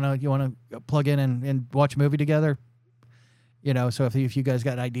 you want to plug in and watch a movie together. So if you guys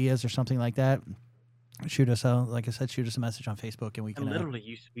got ideas or something like that, shoot us like I said, shoot us a message on Facebook and we can.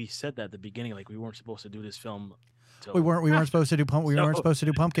 Literally, we said that at the beginning, like we weren't supposed to do this film. We weren't supposed to do weren't supposed to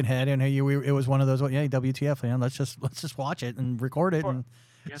do Pumpkinhead, and it was one of those. WTF, man. Let's just watch it and record it. And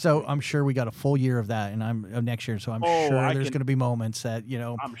so I'm sure we got a full year of that, and of next year. So I'm sure there's going to be moments that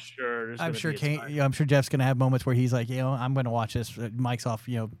I'm sure. I'm sure Jeff's going to have moments where he's like, I'm going to watch this. Mike's off,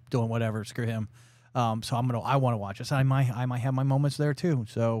 doing whatever. Screw him. So I want to watch this. I might have my moments there too.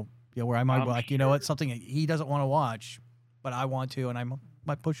 So where I might be like, what, something he doesn't want to watch, but I want to, and I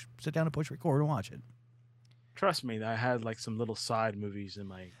might sit down and push record and watch it. Trust me, I had like some little side movies in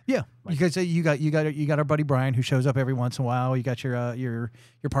my because you got our buddy Brian who shows up every once in a while. You got your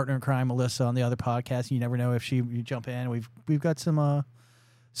partner in crime Melissa on the other podcast. You never know if you jump in. We've got some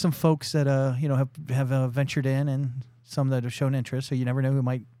folks that have ventured in and some that have shown interest. So you never know who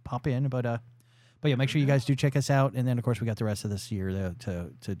might pop in. But yeah, make sure you guys do check us out. And then of course we got the rest of this year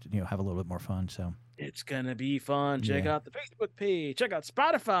to have a little bit more fun. So. It's going to be fun. Check out the Facebook page. Check out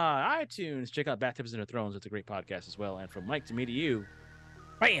Spotify, iTunes. Check out Bathtubs and Thrones. It's a great podcast as well. And from Mike to me to you,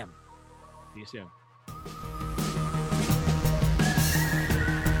 bam. See you soon.